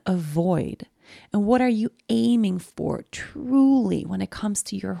you want to avoid? And what are you aiming for truly when it comes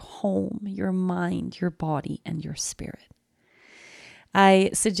to your home, your mind, your body, and your spirit? I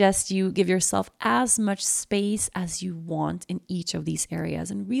suggest you give yourself as much space as you want in each of these areas.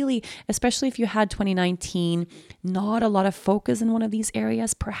 And really, especially if you had 2019, not a lot of focus in one of these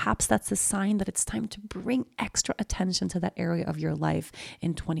areas, perhaps that's a sign that it's time to bring extra attention to that area of your life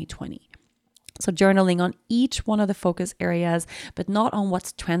in 2020. So journaling on each one of the focus areas, but not on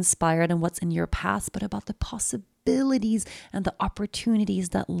what's transpired and what's in your past, but about the possibilities and the opportunities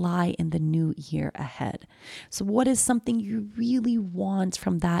that lie in the new year ahead. So what is something you really want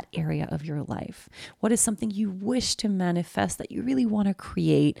from that area of your life? What is something you wish to manifest that you really want to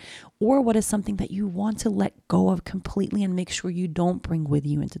create? Or what is something that you want to let go of completely and make sure you don't bring with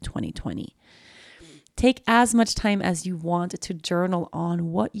you into 2020? Take as much time as you want to journal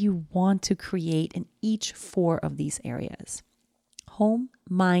on what you want to create in each 4 of these areas: home,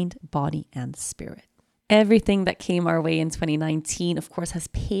 mind, body, and spirit. Everything that came our way in 2019, of course, has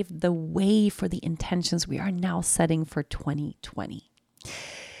paved the way for the intentions we are now setting for 2020.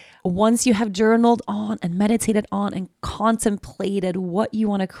 Once you have journaled on and meditated on and contemplated what you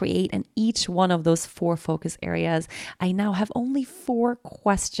want to create in each one of those 4 focus areas, I now have only 4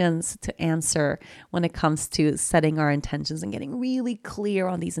 questions to answer when it comes to setting our intentions and getting really clear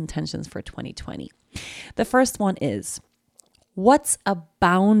on these intentions for 2020. The first one is, what's a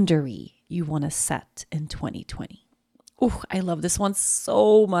boundary you want to set in 2020? Oh, I love this one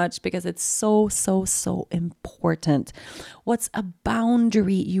so much because it's so important. What's a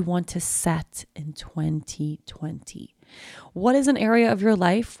boundary you want to set in 2020? What is an area of your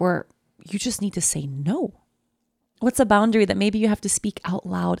life where you just need to say no? What's a boundary that maybe you have to speak out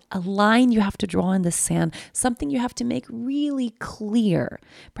loud, a line you have to draw in the sand, something you have to make really clear?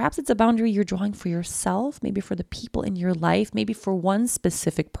 Perhaps it's a boundary you're drawing for yourself, maybe for the people in your life, maybe for one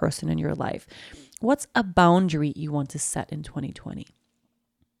specific person in your life. What's a boundary you want to set in 2020?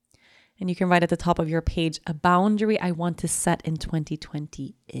 And you can write at the top of your page, a boundary I want to set in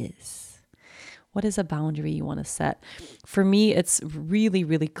 2020 is. What is a boundary you want to set? For me, it's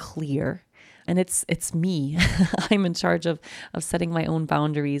really clear. And it's me. I'm in charge of setting my own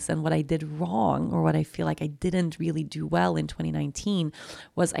boundaries. And what I did wrong, or what I feel like I didn't really do well in 2019,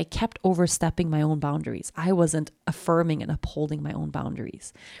 was I kept overstepping my own boundaries. I wasn't affirming and upholding my own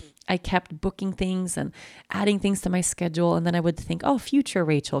boundaries. I kept booking things and adding things to my schedule. And then I would think, oh, future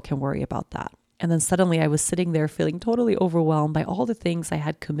Rachel can worry about that. And then suddenly I was sitting there feeling totally overwhelmed by all the things I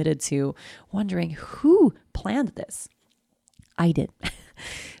had committed to, wondering who planned this? I did.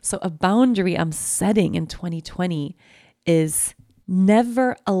 So a boundary I'm setting in 2020 is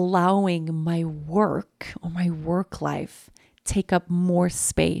never allowing my work or my work life take up more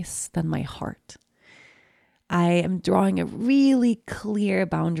space than my heart. I am drawing a really clear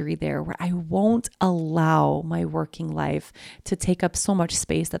boundary there where I won't allow my working life to take up so much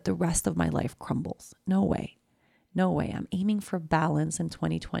space that the rest of my life crumbles. No way. No way. I'm aiming for balance in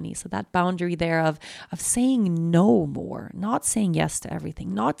 2020. So that boundary there of saying no more, not saying yes to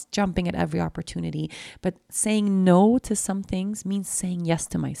everything, not jumping at every opportunity, but saying no to some things means saying yes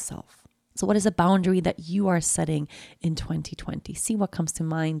to myself. So what is a boundary that you are setting in 2020? See what comes to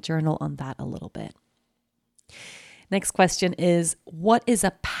mind. Journal on that a little bit. Next question is, what is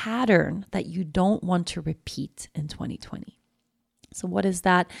a pattern that you don't want to repeat in 2020? So what is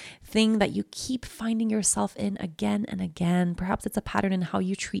that thing that you keep finding yourself in again and again? Perhaps it's a pattern in how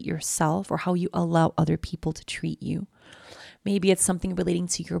you treat yourself or how you allow other people to treat you. Maybe it's something relating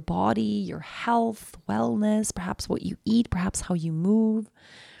to your body, your health, wellness, perhaps what you eat, perhaps how you move.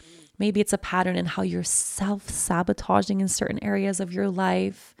 Maybe it's a pattern in how you're self-sabotaging in certain areas of your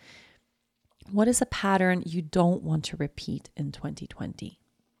life. What is a pattern you don't want to repeat in 2020?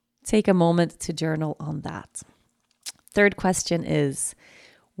 Take a moment to journal on that. Third question is,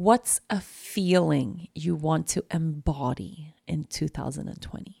 what's a feeling you want to embody in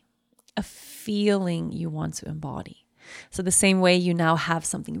 2020? A feeling you want to embody. So the same way you now have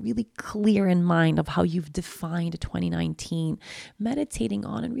something really clear in mind of how you've defined 2019, meditating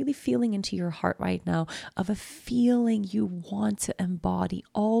on and really feeling into your heart right now of a feeling you want to embody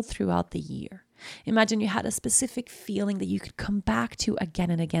all throughout the year. Imagine you had a specific feeling that you could come back to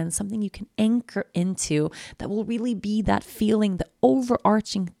again and again, something you can anchor into that will really be that feeling, the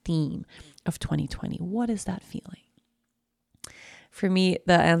overarching theme of 2020. What is that feeling? For me,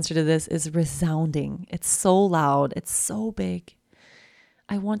 the answer to this is resounding. It's so loud. It's so big.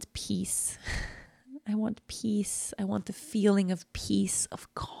 I want peace. I want peace. I want the feeling of peace,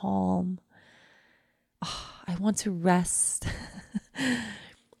 of calm. Oh, I want to rest.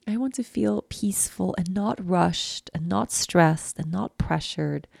 I want to feel peaceful and not rushed and not stressed and not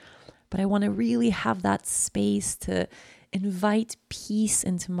pressured. But I want to really have that space to invite peace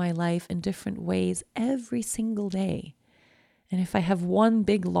into my life in different ways every single day. And if I have one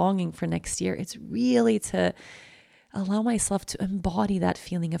big longing for next year, it's really to allow myself to embody that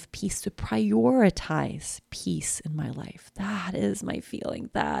feeling of peace, to prioritize peace in my life. That is my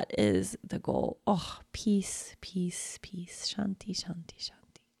feeling. That is the goal. Oh, peace, peace, peace. Shanti, shanti, shanti.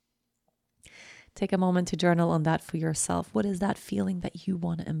 Take a moment to journal on that for yourself. What is that feeling that you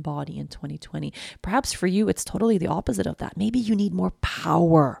want to embody in 2020? Perhaps for you, it's totally the opposite of that. Maybe you need more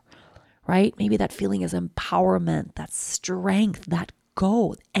power, right? Maybe that feeling is empowerment, that strength, that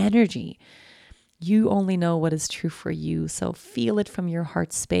goal, energy. You only know what is true for you. So feel it from your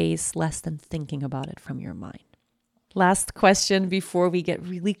heart space, less than thinking about it from your mind. Last question before we get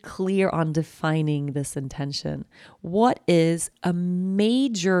really clear on defining this intention. What is a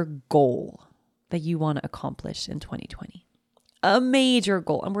major goal that you want to accomplish in 2020? A major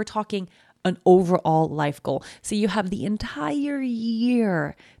goal. And we're talking an overall life goal. So you have the entire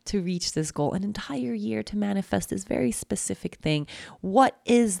year to reach this goal, an entire year to manifest this very specific thing. What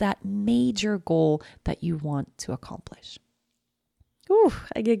is that major goal that you want to accomplish? Ooh,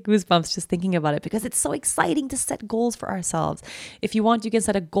 I get goosebumps just thinking about it because it's so exciting to set goals for ourselves. If you want, you can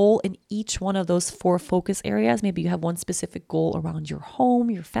set a goal in each one of those 4 focus areas. Maybe you have one specific goal around your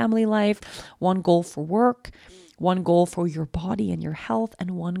home, your family life, one goal for work, one goal for your body and your health,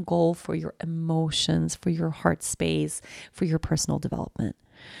 and one goal for your emotions, for your heart space, for your personal development.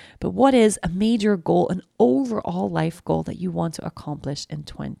 But what is a major goal, an overall life goal that you want to accomplish in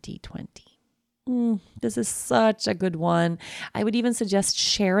 2020? This is such a good one. I would even suggest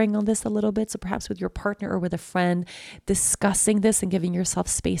sharing on this a little bit. So perhaps with your partner or with a friend, discussing this and giving yourself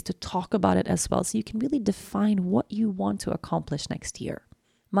space to talk about it as well. So you can really define what you want to accomplish next year.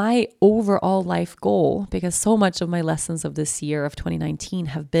 My overall life goal, because so much of my lessons of this year of 2019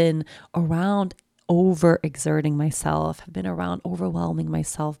 have been around overexerting myself, have been around overwhelming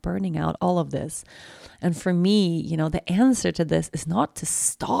myself, burning out, all of this. And for me, the answer to this is not to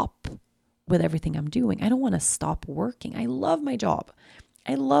stop with everything I'm doing. I don't want to stop working. I love my job.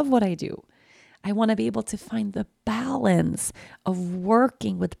 I love what I do. I want to be able to find the balance of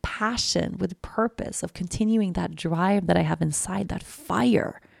working with passion, with purpose, of continuing that drive that I have inside, that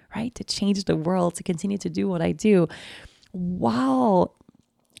fire, right? To change the world, to continue to do what I do while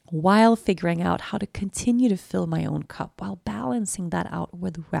figuring out how to continue to fill my own cup, while balancing that out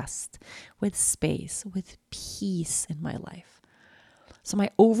with rest, with space, with peace in my life. So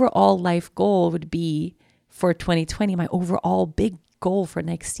my overall life goal would be for 2020, my overall big goal for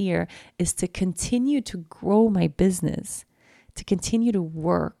next year is to continue to grow my business, to continue to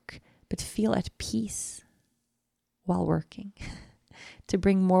work, but feel at peace while working, to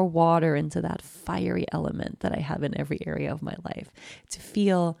bring more water into that fiery element that I have in every area of my life, to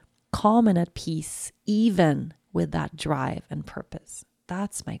feel calm and at peace, even with that drive and purpose.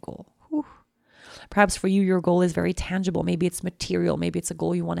 That's my goal. Whew. Perhaps for you, your goal is very tangible. Maybe it's material. Maybe it's a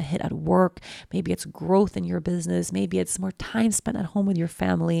goal you want to hit at work. Maybe it's growth in your business. Maybe it's more time spent at home with your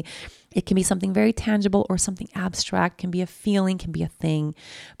family. It can be something very tangible or something abstract, can be a feeling, can be a thing.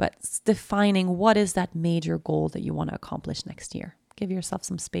 But defining what is that major goal that you want to accomplish next year. Give yourself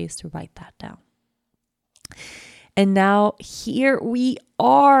some space to write that down. And now here we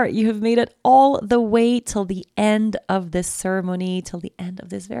are. You have made it all the way till the end of this ceremony, till the end of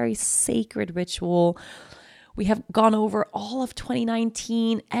this very sacred ritual. We have gone over all of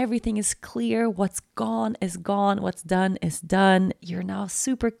 2019. Everything is clear. What's gone is gone. What's done is done. You're now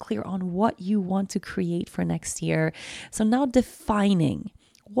super clear on what you want to create for next year. So now defining,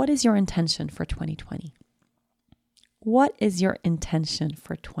 what is your intention for 2020? What is your intention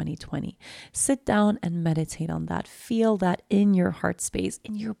for 2020? Sit down and meditate on that. Feel that in your heart space,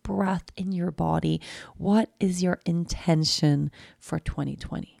 in your breath, in your body. What is your intention for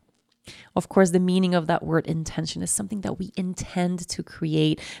 2020? Of course, the meaning of that word intention is something that we intend to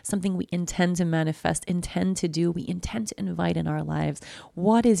create, something we intend to manifest, intend to do, we intend to invite in our lives.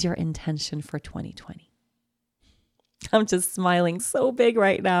 What is your intention for 2020? I'm just smiling so big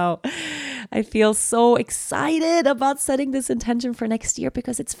right now. I feel so excited about setting this intention for next year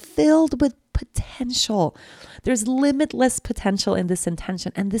because it's filled with potential. There's limitless potential in this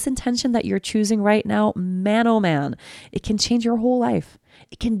intention. And this intention that you're choosing right now, man, oh man, it can change your whole life.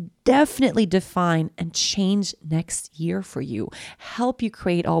 It can definitely define and change next year for you. Help you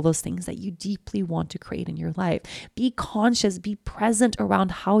create all those things that you deeply want to create in your life. Be conscious, be present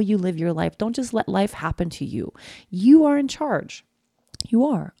around how you live your life. Don't just let life happen to you. You are in charge. You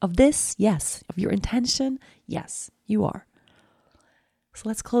are. Of this, yes. Of your intention, yes, you are. So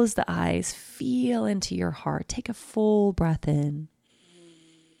let's close the eyes. Feel into your heart. Take a full breath in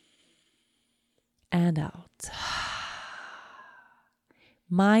and out.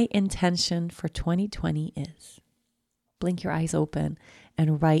 My intention for 2020 is, blink your eyes open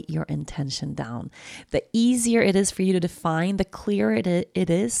and write your intention down. The easier it is for you to define, the clearer it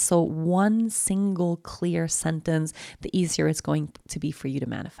is. So one single clear sentence, the easier it's going to be for you to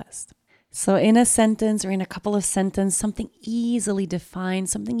manifest. So in a sentence or in a couple of sentences, something easily defined,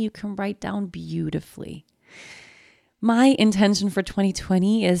 something you can write down beautifully. My intention for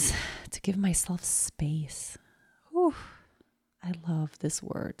 2020 is to give myself space. Whew. I love this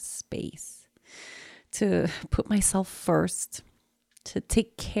word, space. To put myself first, to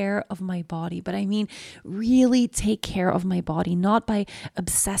take care of my body. But I mean, really take care of my body, not by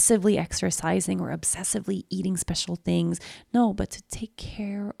obsessively exercising or obsessively eating special things. No, but to take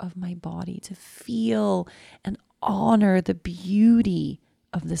care of my body, to feel and honor the beauty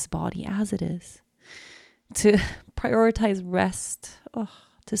of this body as it is. To prioritize rest,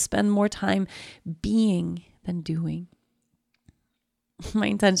 to to spend more time being than doing. My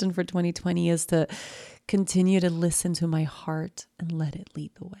intention for 2020 is to continue to listen to my heart and let it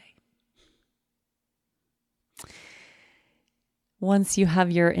lead the way. Once you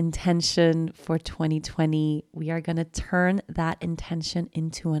have your intention for 2020, we are going to turn that intention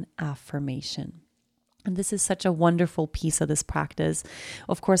into an affirmation. And this is such a wonderful piece of this practice.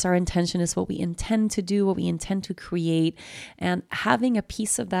 Of course, our intention is what we intend to do, what we intend to create. And having a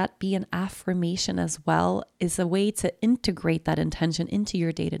piece of that be an affirmation as well is a way to integrate that intention into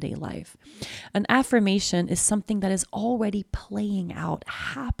your day-to-day life. An affirmation is something that is already playing out,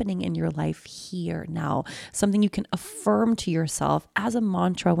 happening in your life here now. Something you can affirm to yourself as a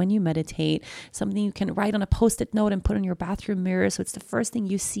mantra when you meditate. Something you can write on a Post-it note and put on your bathroom mirror. So it's the first thing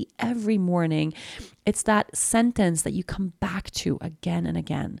you see every morning. It's that sentence that you come back to again and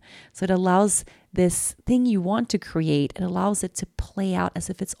again. So it allows this thing you want to create, it allows it to play out as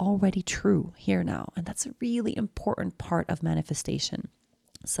if it's already true here now. And that's a really important part of manifestation.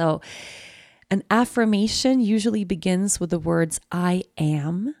 So an affirmation usually begins with the words, I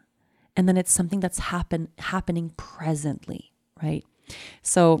am, and then it's something that's happening presently, right?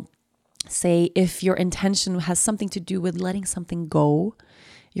 So say if your intention has something to do with letting something go,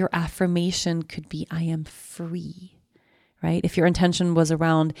 your affirmation could be, I am free, right? If your intention was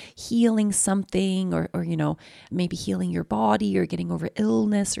around healing something or maybe healing your body or getting over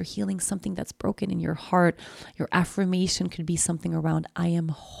illness or healing something that's broken in your heart, your affirmation could be something around, I am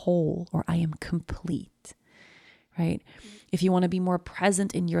whole or I am complete, right? If you want to be more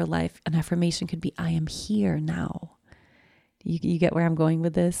present in your life, an affirmation could be, I am here now. You get where I'm going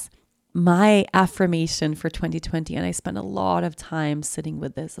with this? My affirmation for 2020, and I spent a lot of time sitting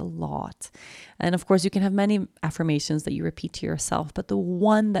with this, a lot. And of course, you can have many affirmations that you repeat to yourself, but the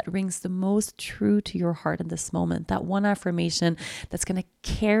one that rings the most true to your heart in this moment, that one affirmation that's going to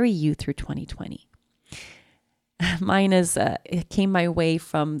carry you through 2020. Mine is, it came my way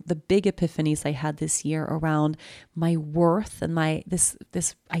from the big epiphanies I had this year around my worth and this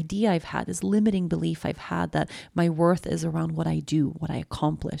idea I've had, this limiting belief I've had that my worth is around what I do, what I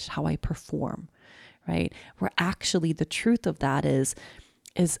accomplish, how I perform, right? Where actually the truth of that is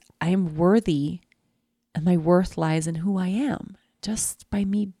I am worthy and my worth lies in who I am, just by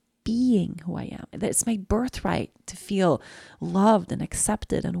me being who I am. It's my birthright to feel loved and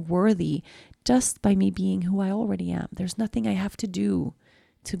accepted and worthy just by me being who I already am. There's nothing I have to do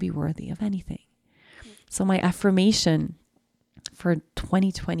to be worthy of anything. So my affirmation for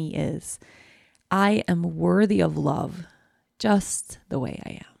 2020 is, I am worthy of love just the way I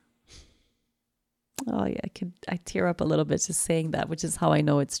am. Oh yeah, I tear up a little bit just saying that, which is how I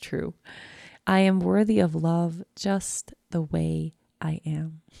know it's true. I am worthy of love just the way I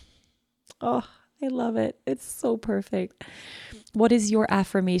am. Oh, I love it. It's so perfect. What is your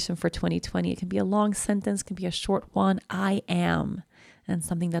affirmation for 2020? It can be a long sentence, it can be a short one. I am, and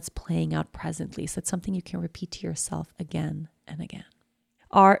something that's playing out presently. So it's something you can repeat to yourself again and again.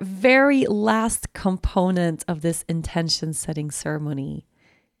 Our very last component of this intention setting ceremony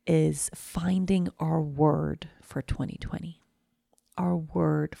is finding our word for 2020. Our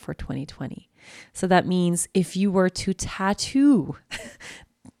word for 2020. So that means if you were to tattoo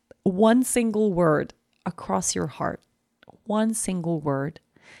one single word across your heart, one single word,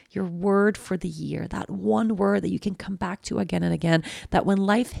 your word for the year, that one word that you can come back to again and again, that when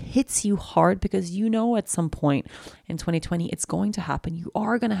life hits you hard, because you know at some point in 2020, it's going to happen. You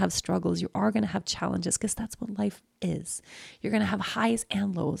are going to have struggles. You are going to have challenges because that's what life is. You're going to have highs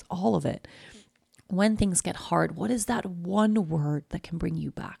and lows, all of it. When things get hard, what is that one word that can bring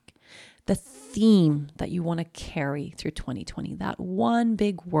you back? The theme that you want to carry through 2020, that one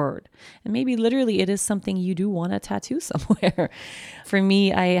big word. And maybe literally it is something you do want to tattoo somewhere. For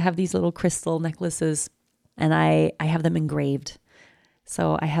me, I have these little crystal necklaces and I have them engraved.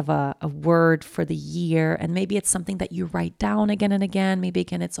 So I have a word for the year, and maybe it's something that you write down again and again. Maybe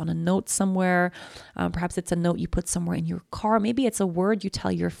again, it's on a note somewhere. Perhaps it's a note you put somewhere in your car. Maybe it's a word you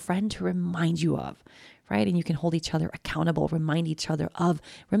tell your friend to remind you of. Right? And you can hold each other accountable, remind each other of,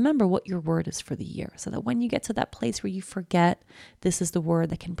 remember what your word is for the year. So that when you get to that place where you forget, this is the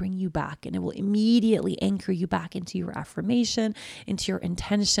word that can bring you back, and it will immediately anchor you back into your affirmation, into your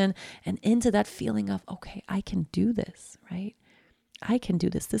intention, and into that feeling of, okay, I can do this, right? I can do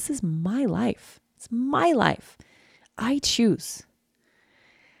this. This is my life. It's my life. I choose.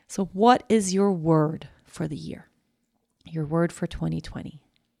 So what is your word for the year? Your word for 2020?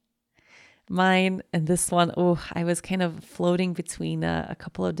 Mine and this one, I was kind of floating between a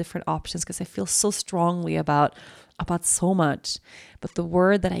couple of different options because I feel so strongly about so much. But the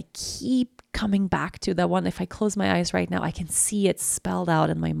word that I keep coming back to, that one, if I close my eyes right now, I can see it spelled out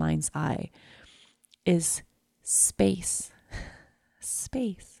in my mind's eye, is space.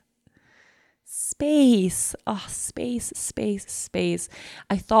 Space. Space. Oh, space, space, space.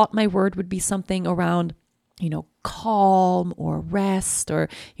 I thought my word would be something around, calm or rest, or,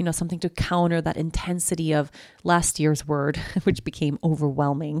 something to counter that intensity of last year's word, which became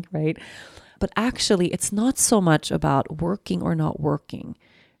overwhelming, right? But actually, it's not so much about working or not working,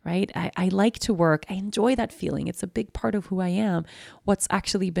 right? I like to work. I enjoy that feeling. It's a big part of who I am. What's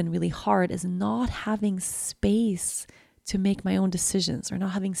actually been really hard is not having space to make my own decisions, or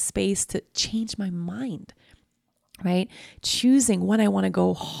not having space to change my mind, right? Choosing when I want to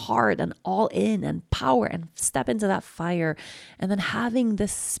go hard and all in and power and step into that fire, and then having the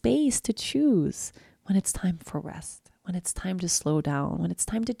space to choose when it's time for rest, when it's time to slow down, when it's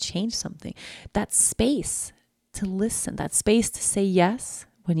time to change something. That space to listen, that space to say yes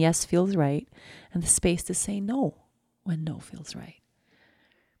when yes feels right, and the space to say no when no feels right.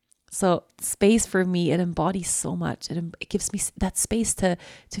 So space for me, it embodies so much. It gives me that space to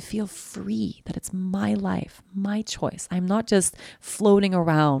feel free, that it's my life, my choice. I'm not just floating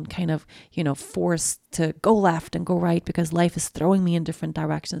around kind of, forced to go left and go right because life is throwing me in different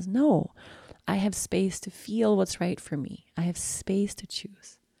directions. No, I have space to feel what's right for me. I have space to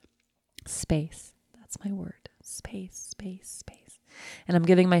choose. Space, that's my word. Space, space, space. And I'm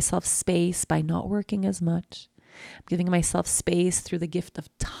giving myself space by not working as much. I'm giving myself space through the gift of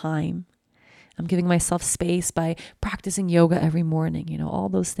time. I'm giving myself space by practicing yoga every morning. All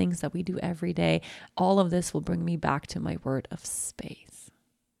those things that we do every day. All of this will bring me back to my word of space.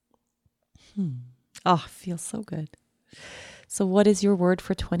 Oh, feels so good. So what is your word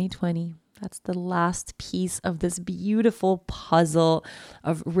for 2020? That's the last piece of this beautiful puzzle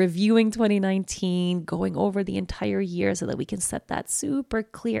of reviewing 2019, going over the entire year so that we can set that super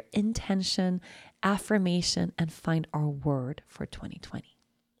clear intention, affirmation, and find our word for 2020.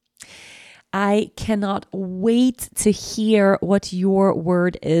 I cannot wait to hear what your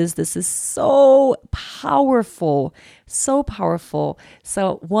word is. This is so powerful, so powerful.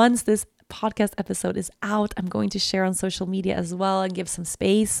 So once this podcast episode is out, I'm going to share on social media as well and give some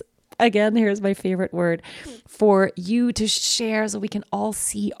space. Again, here's my favorite word, for you to share so we can all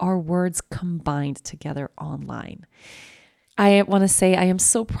see our words combined together online. I want to say I am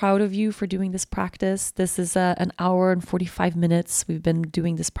so proud of you for doing this practice. This is an hour and 45 minutes. We've been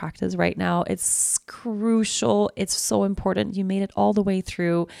doing this practice right now. It's crucial. It's so important. You made it all the way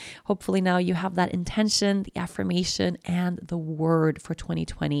through. Hopefully now you have that intention, the affirmation, and the word for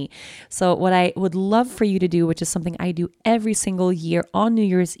 2020. So what I would love for you to do, which is something I do every single year on New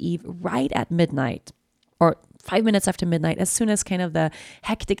Year's Eve, right at midnight, or 5 minutes after midnight, as soon as kind of the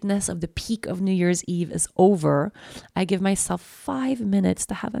hecticness of the peak of New Year's Eve is over, I give myself 5 minutes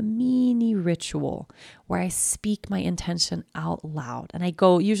to have a mini ritual where I speak my intention out loud. And I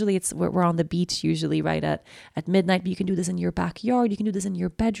go, usually we're on the beach, usually right at midnight, but you can do this in your backyard. You can do this in your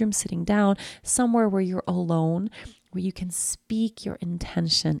bedroom, sitting down, somewhere where you're alone, where you can speak your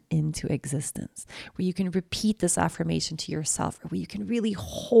intention into existence, where you can repeat this affirmation to yourself, or where you can really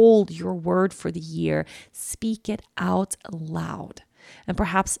hold your word for the year, speak it out loud. And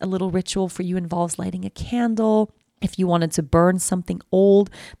perhaps a little ritual for you involves lighting a candle. If you wanted to burn something old,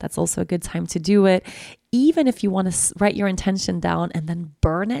 that's also a good time to do it. Even if you want to write your intention down and then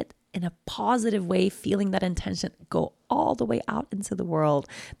burn it in a positive way, feeling that intention go all the way out into the world,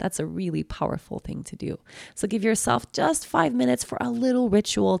 that's a really powerful thing to do. So give yourself just 5 minutes for a little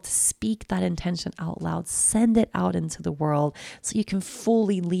ritual to speak that intention out loud, send it out into the world so you can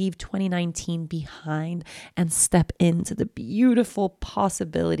fully leave 2019 behind and step into the beautiful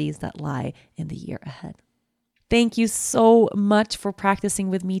possibilities that lie in the year ahead. Thank you so much for practicing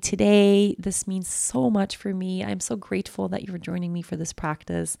with me today. This means so much for me. I'm so grateful that you're joining me for this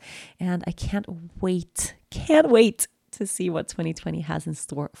practice. And I can't wait to see what 2020 has in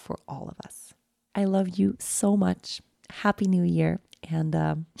store for all of us. I love you so much. Happy New Year. And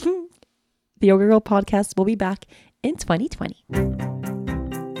the Yoga Girl podcast will be back in 2020.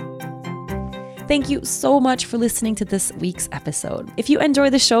 Thank you so much for listening to this week's episode. If you enjoy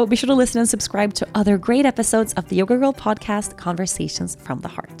the show, be sure to listen and subscribe to other great episodes of the Yoga Girl podcast, Conversations from the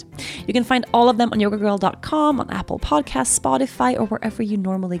Heart. You can find all of them on yogagirl.com, on Apple Podcasts, Spotify, or wherever you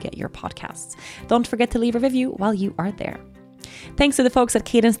normally get your podcasts. Don't forget to leave a review while you are there. Thanks to the folks at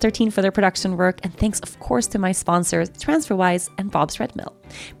Cadence 13 for their production work, and thanks, of course, to my sponsors, TransferWise and Bob's Red Mill.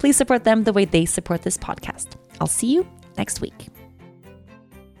 Please support them the way they support this podcast. I'll see you next week.